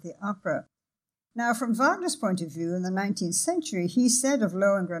experience of the opera. Now, from Wagner's point of view, in the 19th century, he said of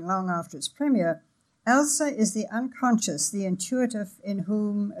Lohengrin long after its premiere, Elsa is the unconscious, the intuitive, in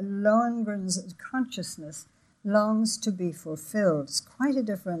whom Lohengrin's consciousness longs to be fulfilled. It's quite a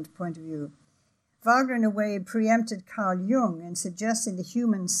different point of view. Wagner, in a way, preempted Carl Jung in suggesting the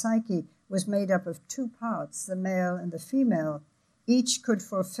human psyche was made up of two parts, the male and the female. Each could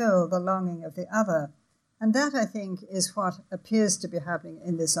fulfill the longing of the other. And that, I think, is what appears to be happening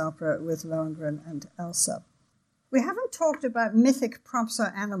in this opera with Lohengrin and Elsa. We haven't talked about mythic props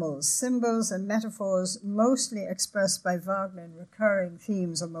or animals, symbols and metaphors mostly expressed by Wagner in recurring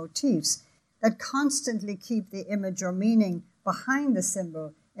themes or motifs that constantly keep the image or meaning behind the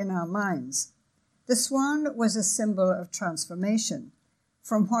symbol in our minds. The swan was a symbol of transformation,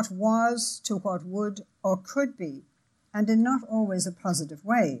 from what was to what would or could be, and in not always a positive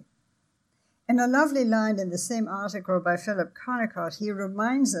way. In a lovely line in the same article by Philip Kennicott, he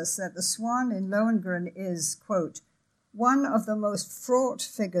reminds us that the swan in Lohengrin is, quote, one of the most fraught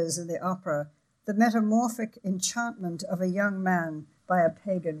figures in the opera, the metamorphic enchantment of a young man by a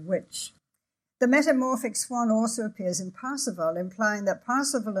pagan witch. The metamorphic swan also appears in Parsifal, implying that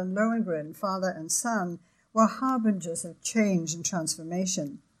Parsifal and Lohengrin, father and son, were harbingers of change and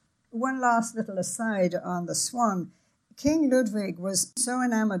transformation. One last little aside on the swan. King Ludwig was so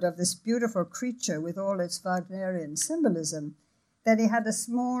enamored of this beautiful creature with all its Wagnerian symbolism that he had a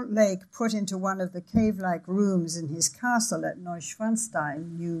small lake put into one of the cave-like rooms in his castle at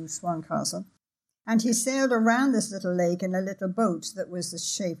Neuschwanstein, New Swan Castle, and he sailed around this little lake in a little boat that was the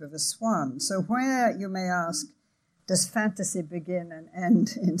shape of a swan. So where, you may ask, does fantasy begin and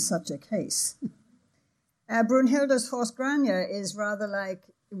end in such a case? Brunhilde's horse Grania is rather like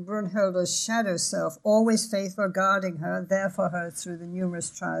Brunhilde's shadow self, always faithful, guarding her, there for her through the numerous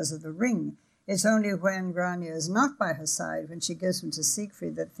trials of the ring. It's only when Grania is not by her side, when she gives them to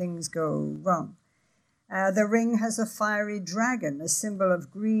Siegfried, that things go wrong. The ring has a fiery dragon, a symbol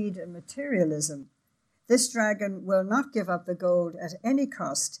of greed and materialism. This dragon will not give up the gold at any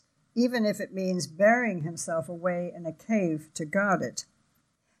cost, even if it means burying himself away in a cave to guard it.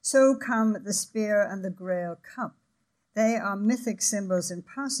 So come the spear and the Grail cup. They are mythic symbols in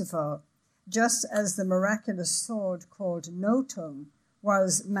Parsifal, just as the miraculous sword called Notung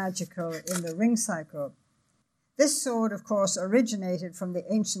was magical in the ring cycle. This sword, of course, originated from the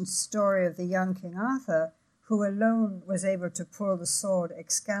ancient story of the young King Arthur, who alone was able to pull the sword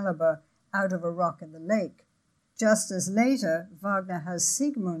Excalibur out of a rock in the lake, just as later Wagner has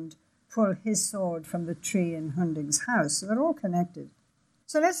Siegmund pull his sword from the tree in Hunding's house. So they're all connected.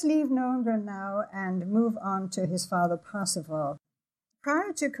 So let's leave Lohengrin now and move on to his father Parsifal.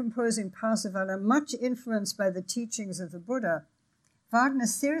 Prior to composing Parsifal, and much influenced by the teachings of the Buddha, Wagner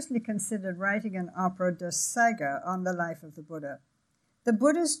seriously considered writing an opera Der Seiger on the life of the Buddha. The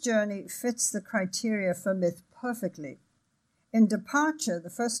Buddha's journey fits the criteria for myth perfectly. In Departure, the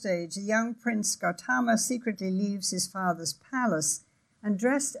first stage, the young prince Gautama secretly leaves his father's palace and,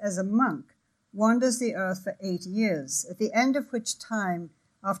 dressed as a monk, wanders the earth for 8 years, at the end of which time,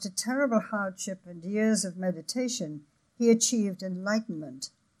 after terrible hardship and years of meditation, he achieved enlightenment,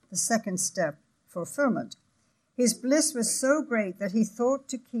 the second step, fulfillment. His bliss was so great that he thought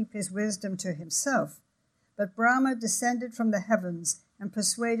to keep his wisdom to himself, but Brahma descended from the heavens and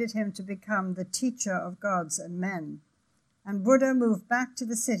persuaded him to become the teacher of gods and men. And Buddha moved back to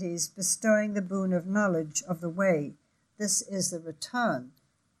the cities, bestowing the boon of knowledge of the way. This is the return.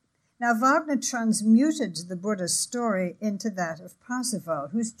 Now, Wagner transmuted the Buddha's story into that of Parsifal,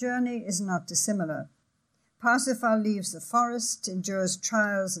 whose journey is not dissimilar. Parsifal leaves the forest, endures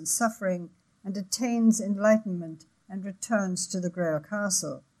trials and suffering, and attains enlightenment and returns to the Grail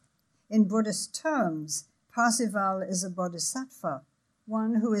Castle. In Buddhist terms, Parsifal is a bodhisattva,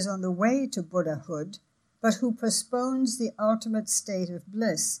 one who is on the way to Buddhahood, but who postpones the ultimate state of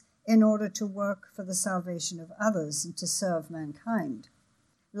bliss in order to work for the salvation of others and to serve mankind.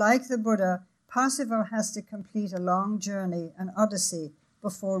 Like the Buddha, Parsifal has to complete a long journey, an odyssey,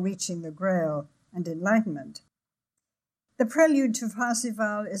 before reaching the Grail and enlightenment. The prelude to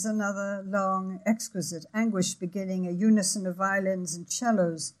Parsifal is another long, exquisite, anguished beginning, a unison of violins and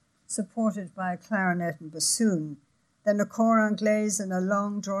cellos, supported by a clarinet and bassoon. Then a cor anglaise and a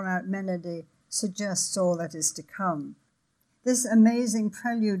long, drawn-out melody suggests all that is to come. This amazing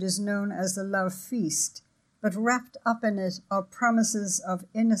prelude is known as the Love Feast, but wrapped up in it are promises of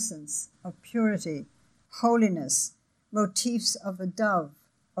innocence, of purity, holiness, motifs of the dove,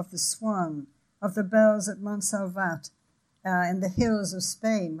 of the swan, of the bells at Montsalvat, in the hills of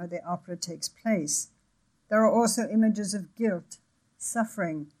Spain where the opera takes place. There are also images of guilt,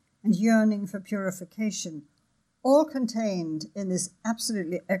 suffering, and yearning for purification, all contained in this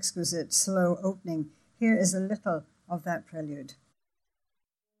absolutely exquisite slow opening. Here is a little of that prelude.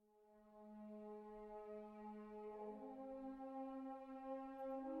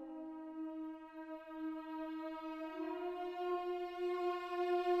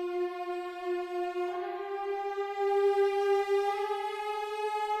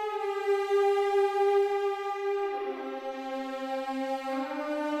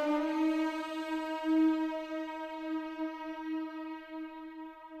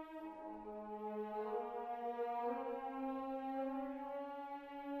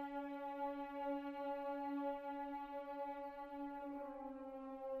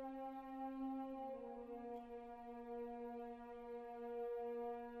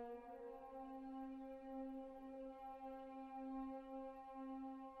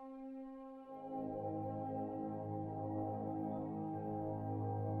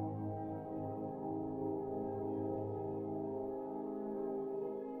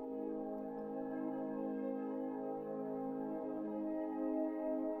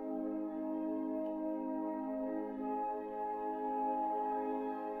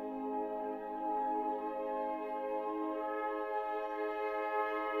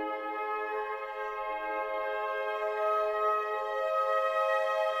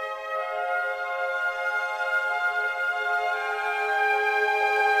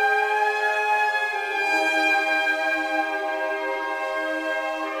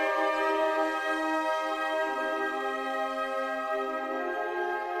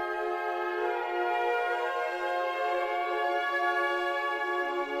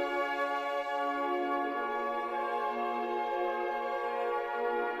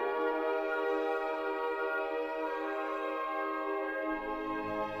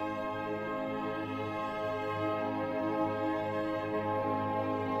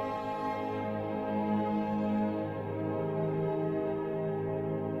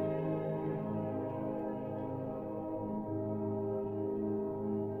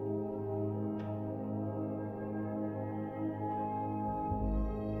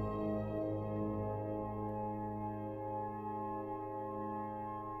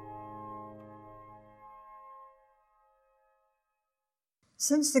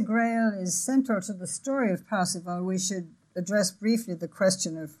 Since the Grail is central to the story of Parsifal, we should address briefly the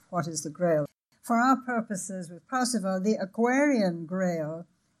question of what is the Grail. For our purposes with Parsifal, the Aquarian Grail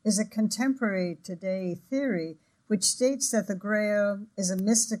is a contemporary today theory which states that the Grail is a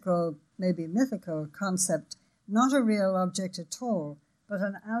mystical, maybe mythical concept, not a real object at all, but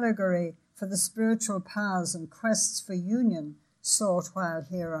an allegory for the spiritual paths and quests for union sought while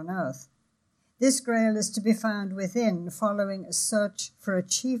here on earth. This Grail is to be found within, following a search for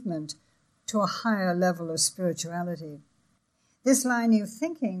achievement to a higher level of spirituality. This line of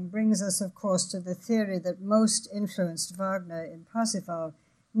thinking brings us, of course, to the theory that most influenced Wagner in Parsifal,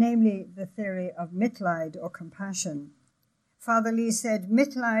 namely the theory of Mitleid or compassion. Father Lee said,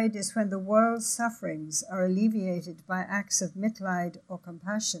 Mitleid is when the world's sufferings are alleviated by acts of Mitleid or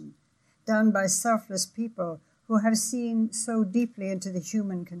compassion, done by selfless people who have seen so deeply into the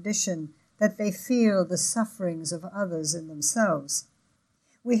human condition that they feel the sufferings of others in themselves.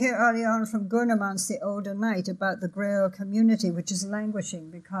 We hear early on from Gurnemanz the Older Knight about the Grail community which is languishing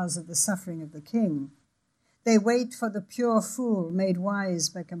because of the suffering of the king. They wait for the pure fool made wise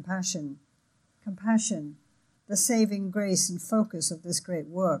by compassion. Compassion, the saving grace and focus of this great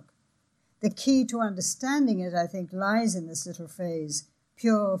work. The key to understanding it, I think, lies in this little phrase,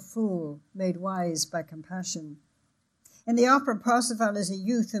 pure fool made wise by compassion. In the opera, Parsifal is a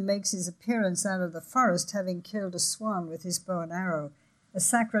youth who makes his appearance out of the forest, having killed a swan with his bow and arrow, a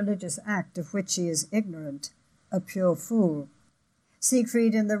sacrilegious act of which he is ignorant, a pure fool.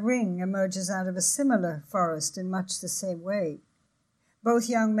 Siegfried in the Ring emerges out of a similar forest in much the same way. Both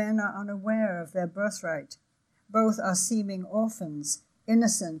young men are unaware of their birthright. Both are seeming orphans,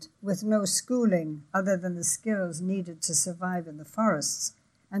 innocent, with no schooling other than the skills needed to survive in the forests,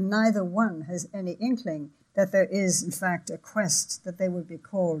 and neither one has any inkling that there is, in fact, a quest that they would be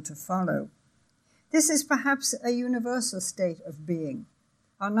called to follow. This is perhaps a universal state of being.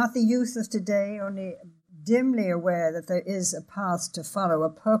 Are not the youth of today only dimly aware that there is a path to follow, a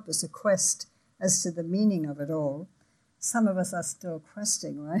purpose, a quest as to the meaning of it all? Some of us are still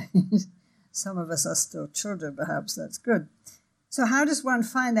questing, right? Some of us are still children, perhaps. That's good. So how does one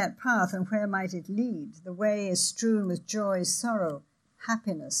find that path, and where might it lead? The way is strewn with joy, sorrow,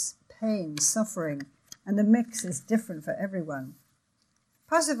 happiness, pain, suffering, and the mix is different for everyone.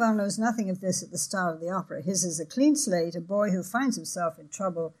 Parsifal knows nothing of this at the start of the opera. His is a clean slate, a boy who finds himself in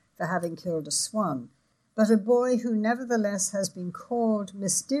trouble for having killed a swan, but a boy who nevertheless has been called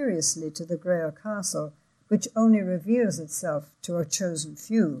mysteriously to the Grail Castle, which only reveals itself to a chosen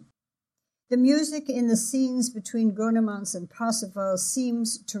few. The music in the scenes between Gurnemanz and Parsifal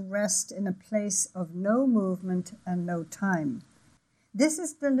seems to rest in a place of no movement and no time. This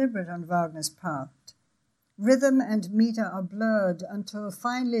is deliberate on Wagner's part. Rhythm and meter are blurred until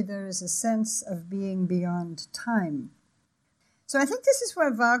finally there is a sense of being beyond time. So I think this is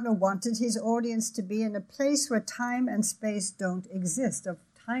where Wagner wanted his audience to be, in a place where time and space don't exist, of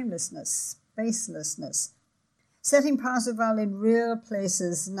timelessness, spacelessness. Setting Parsifal in real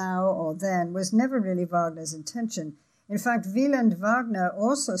places now or then was never really Wagner's intention. In fact, Wieland Wagner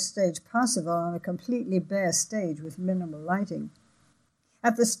also staged Parsifal on a completely bare stage with minimal lighting.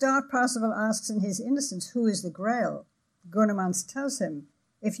 At the start, Parsifal asks in his innocence, who is the Grail? Gurnemanz tells him,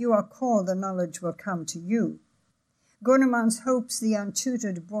 if you are called, the knowledge will come to you. Gurnemanz hopes the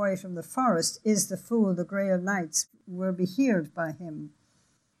untutored boy from the forest is the fool the Grail Knights will be healed by him.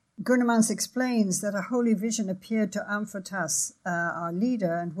 Gurnemanz explains that a holy vision appeared to Amfortas, our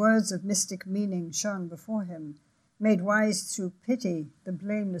leader, and words of mystic meaning shone before him. Made wise through pity, the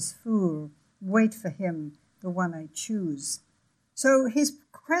blameless fool, wait for him, the one I choose. So his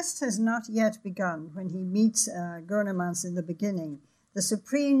quest has not yet begun when he meets Gurnemanz in the beginning. The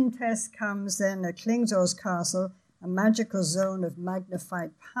supreme test comes then at Klingsor's castle, a magical zone of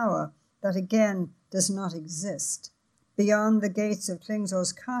magnified power that again does not exist. Beyond the gates of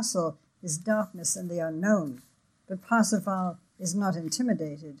Klingsor's castle is darkness and the unknown, but Parsifal is not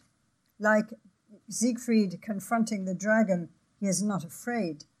intimidated. Like Siegfried confronting the dragon, he is not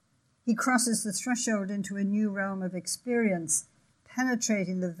afraid. He crosses the threshold into a new realm of experience,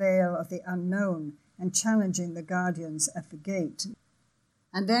 penetrating the veil of the unknown and challenging the guardians at the gate.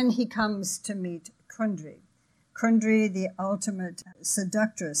 And then he comes to meet Kundry. Kundry, the ultimate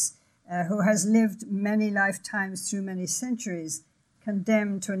seductress, who has lived many lifetimes through many centuries,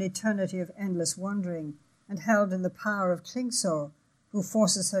 condemned to an eternity of endless wandering, and held in the power of Klingsor, who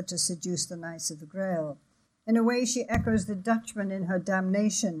forces her to seduce the Knights of the Grail. In a way, she echoes the Dutchman in her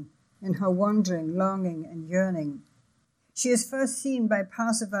damnation, in her wandering, longing, and yearning. She is first seen by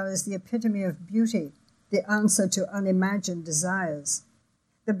Parsifal as the epitome of beauty, the answer to unimagined desires,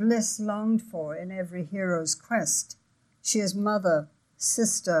 the bliss longed for in every hero's quest. She is mother,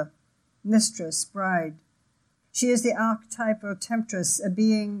 sister, mistress, bride. She is the archetypal temptress, a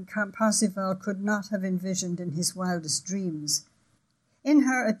being Parsifal could not have envisioned in his wildest dreams. In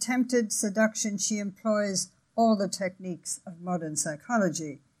her attempted seduction, she employs all the techniques of modern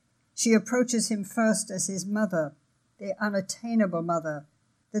psychology. She approaches him first as his mother, the unattainable mother,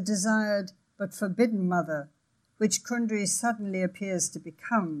 the desired but forbidden mother, which Kundry suddenly appears to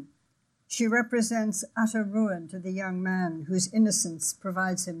become. She represents utter ruin to the young man whose innocence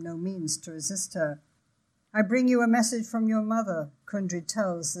provides him no means to resist her. I bring you a message from your mother, Kundry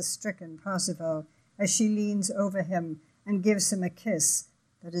tells the stricken Parsifal as she leans over him and gives him a kiss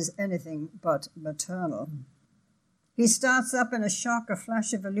that is anything but maternal. He starts up in a shock. A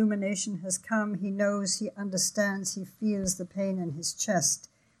flash of illumination has come. He knows, he understands, he feels the pain in his chest,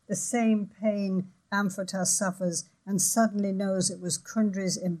 the same pain Amfortas suffers, and suddenly knows it was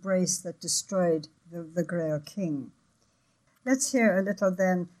Kundry's embrace that destroyed the Grail King. Let's hear a little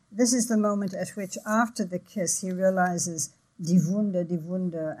then. This is the moment at which, after the kiss, he realizes, Die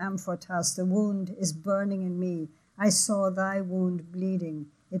Wunde, Amfortas, the wound is burning in me. I saw thy wound bleeding.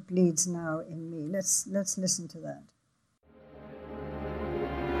 It bleeds now in me. Let's listen to that.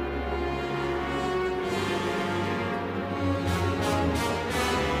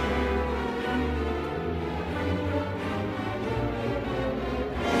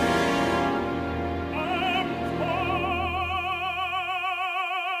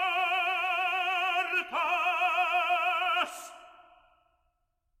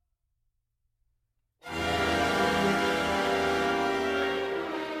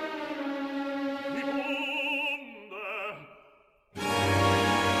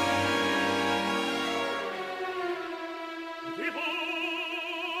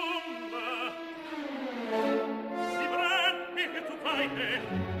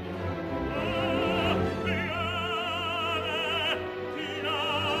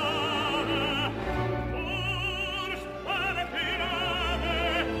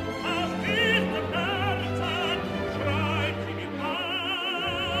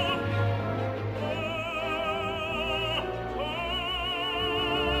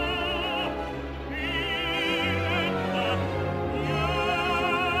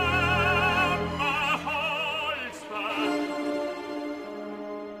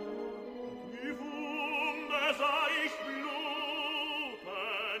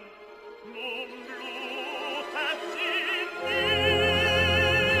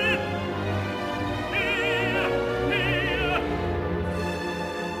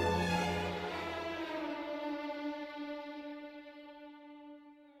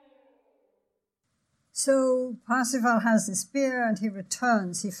 So Parsifal has the spear and he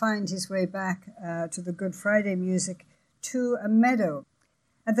returns. He finds his way back to the Good Friday music to a meadow.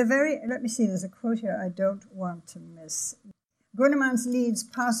 At the let me see, there's a quote here I don't want to miss. Gunnemans leads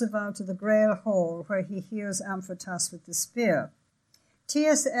Parsifal to the Grail Hall where he heals Amfortas with the spear.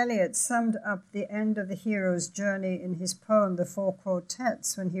 T.S. Eliot summed up the end of the hero's journey in his poem The Four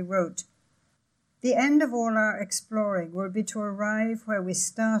Quartets when he wrote, "The end of all our exploring will be to arrive where we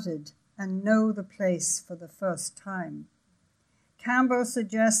started and know the place for the first time." Campbell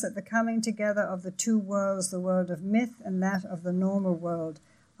suggests that the coming together of the two worlds, the world of myth and that of the normal world,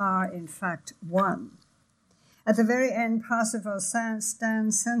 are in fact one. At the very end, Parsifal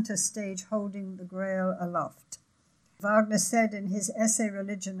stands center stage holding the Grail aloft. Wagner said in his essay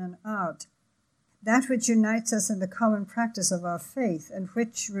Religion and Art, "That which unites us in the common practice of our faith and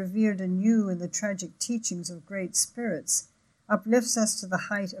which, revered anew in the tragic teachings of great spirits, uplifts us to the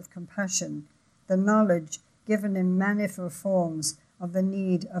height of compassion, the knowledge given in manifold forms of the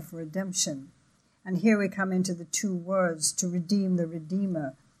need of redemption." And here we come into the two words, to redeem the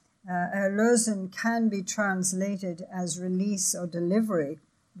Redeemer. Erlösen can be translated as release or delivery.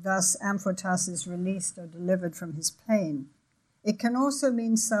 Thus, Amfortas is released or delivered from his pain. It can also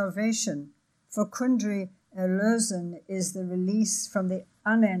mean salvation. For Kundry, Erlösen is the release from the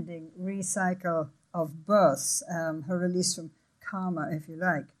unending recycle of births, her release from karma, if you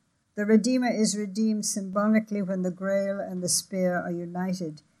like. The Redeemer is redeemed symbolically when the Grail and the spear are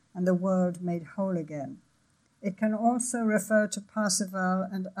united and the world made whole again. It can also refer to Parsifal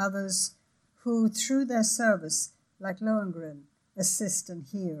and others who, through their service, like Lohengrin, assist and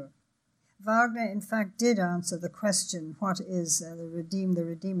heal. Wagner, in fact, did answer the question, what is the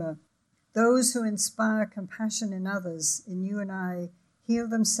Redeemer? Those who inspire compassion in others, in you and I, heal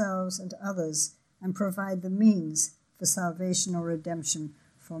themselves and others, and provide the means for salvation or redemption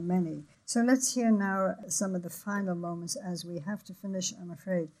for many. So let's hear now some of the final moments as we have to finish, I'm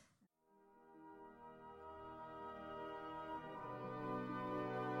afraid.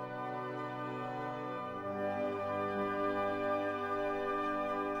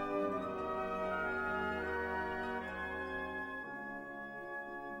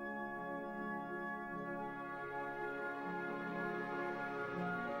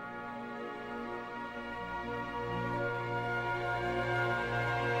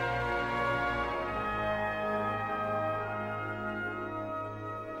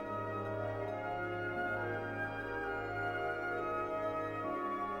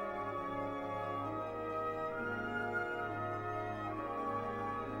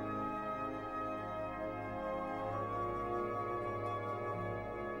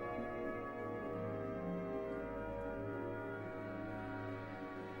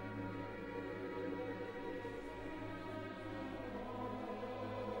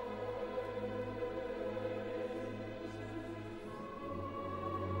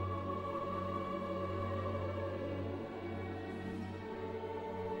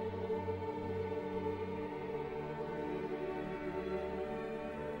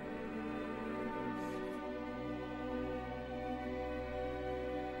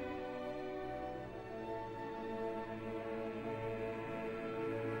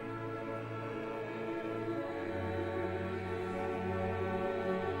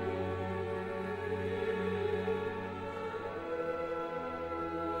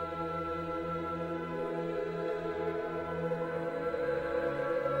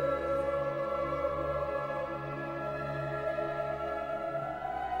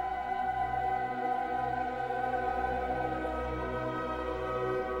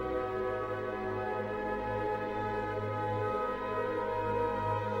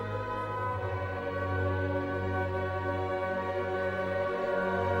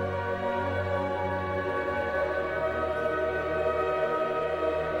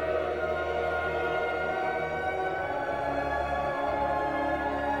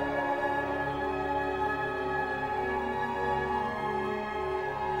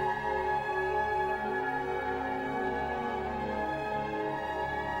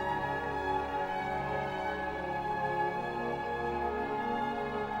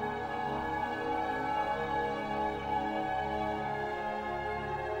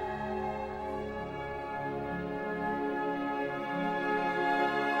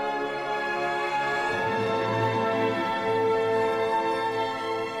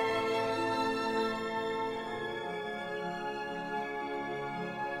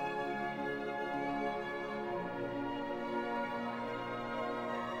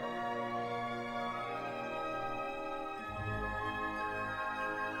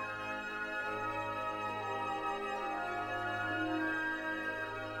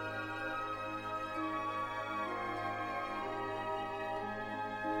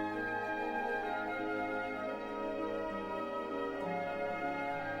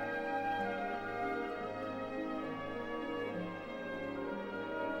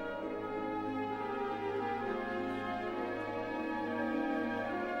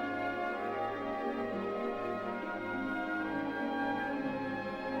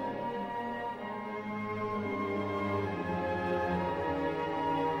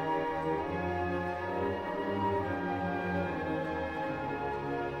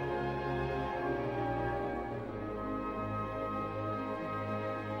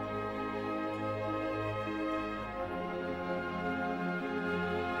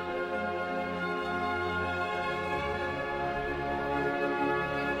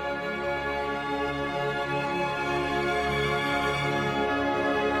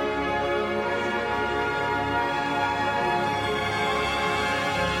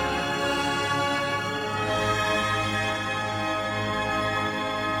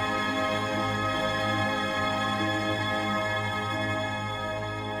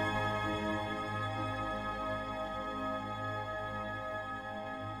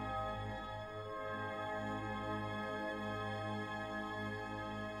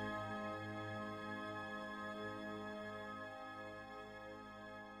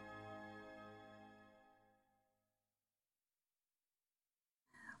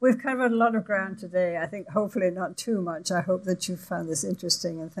 We've covered a lot of ground today. I think hopefully not too much. I hope that you found this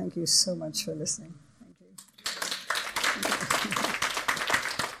interesting, and thank you so much for listening. Thank you.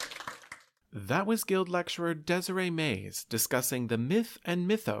 That was Guild lecturer Desiree Mays discussing the myth and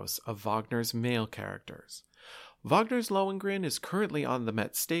mythos of Wagner's male characters. Wagner's Lohengrin is currently on the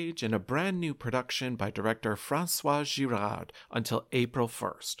Met stage in a brand new production by director François Girard until April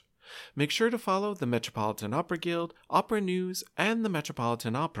 1st. Make sure to follow the Metropolitan Opera Guild, Opera News, and the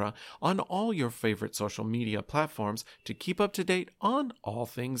Metropolitan Opera on all your favorite social media platforms to keep up to date on all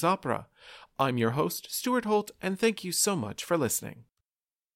things opera. I'm your host, Stuart Holt, and thank you so much for listening.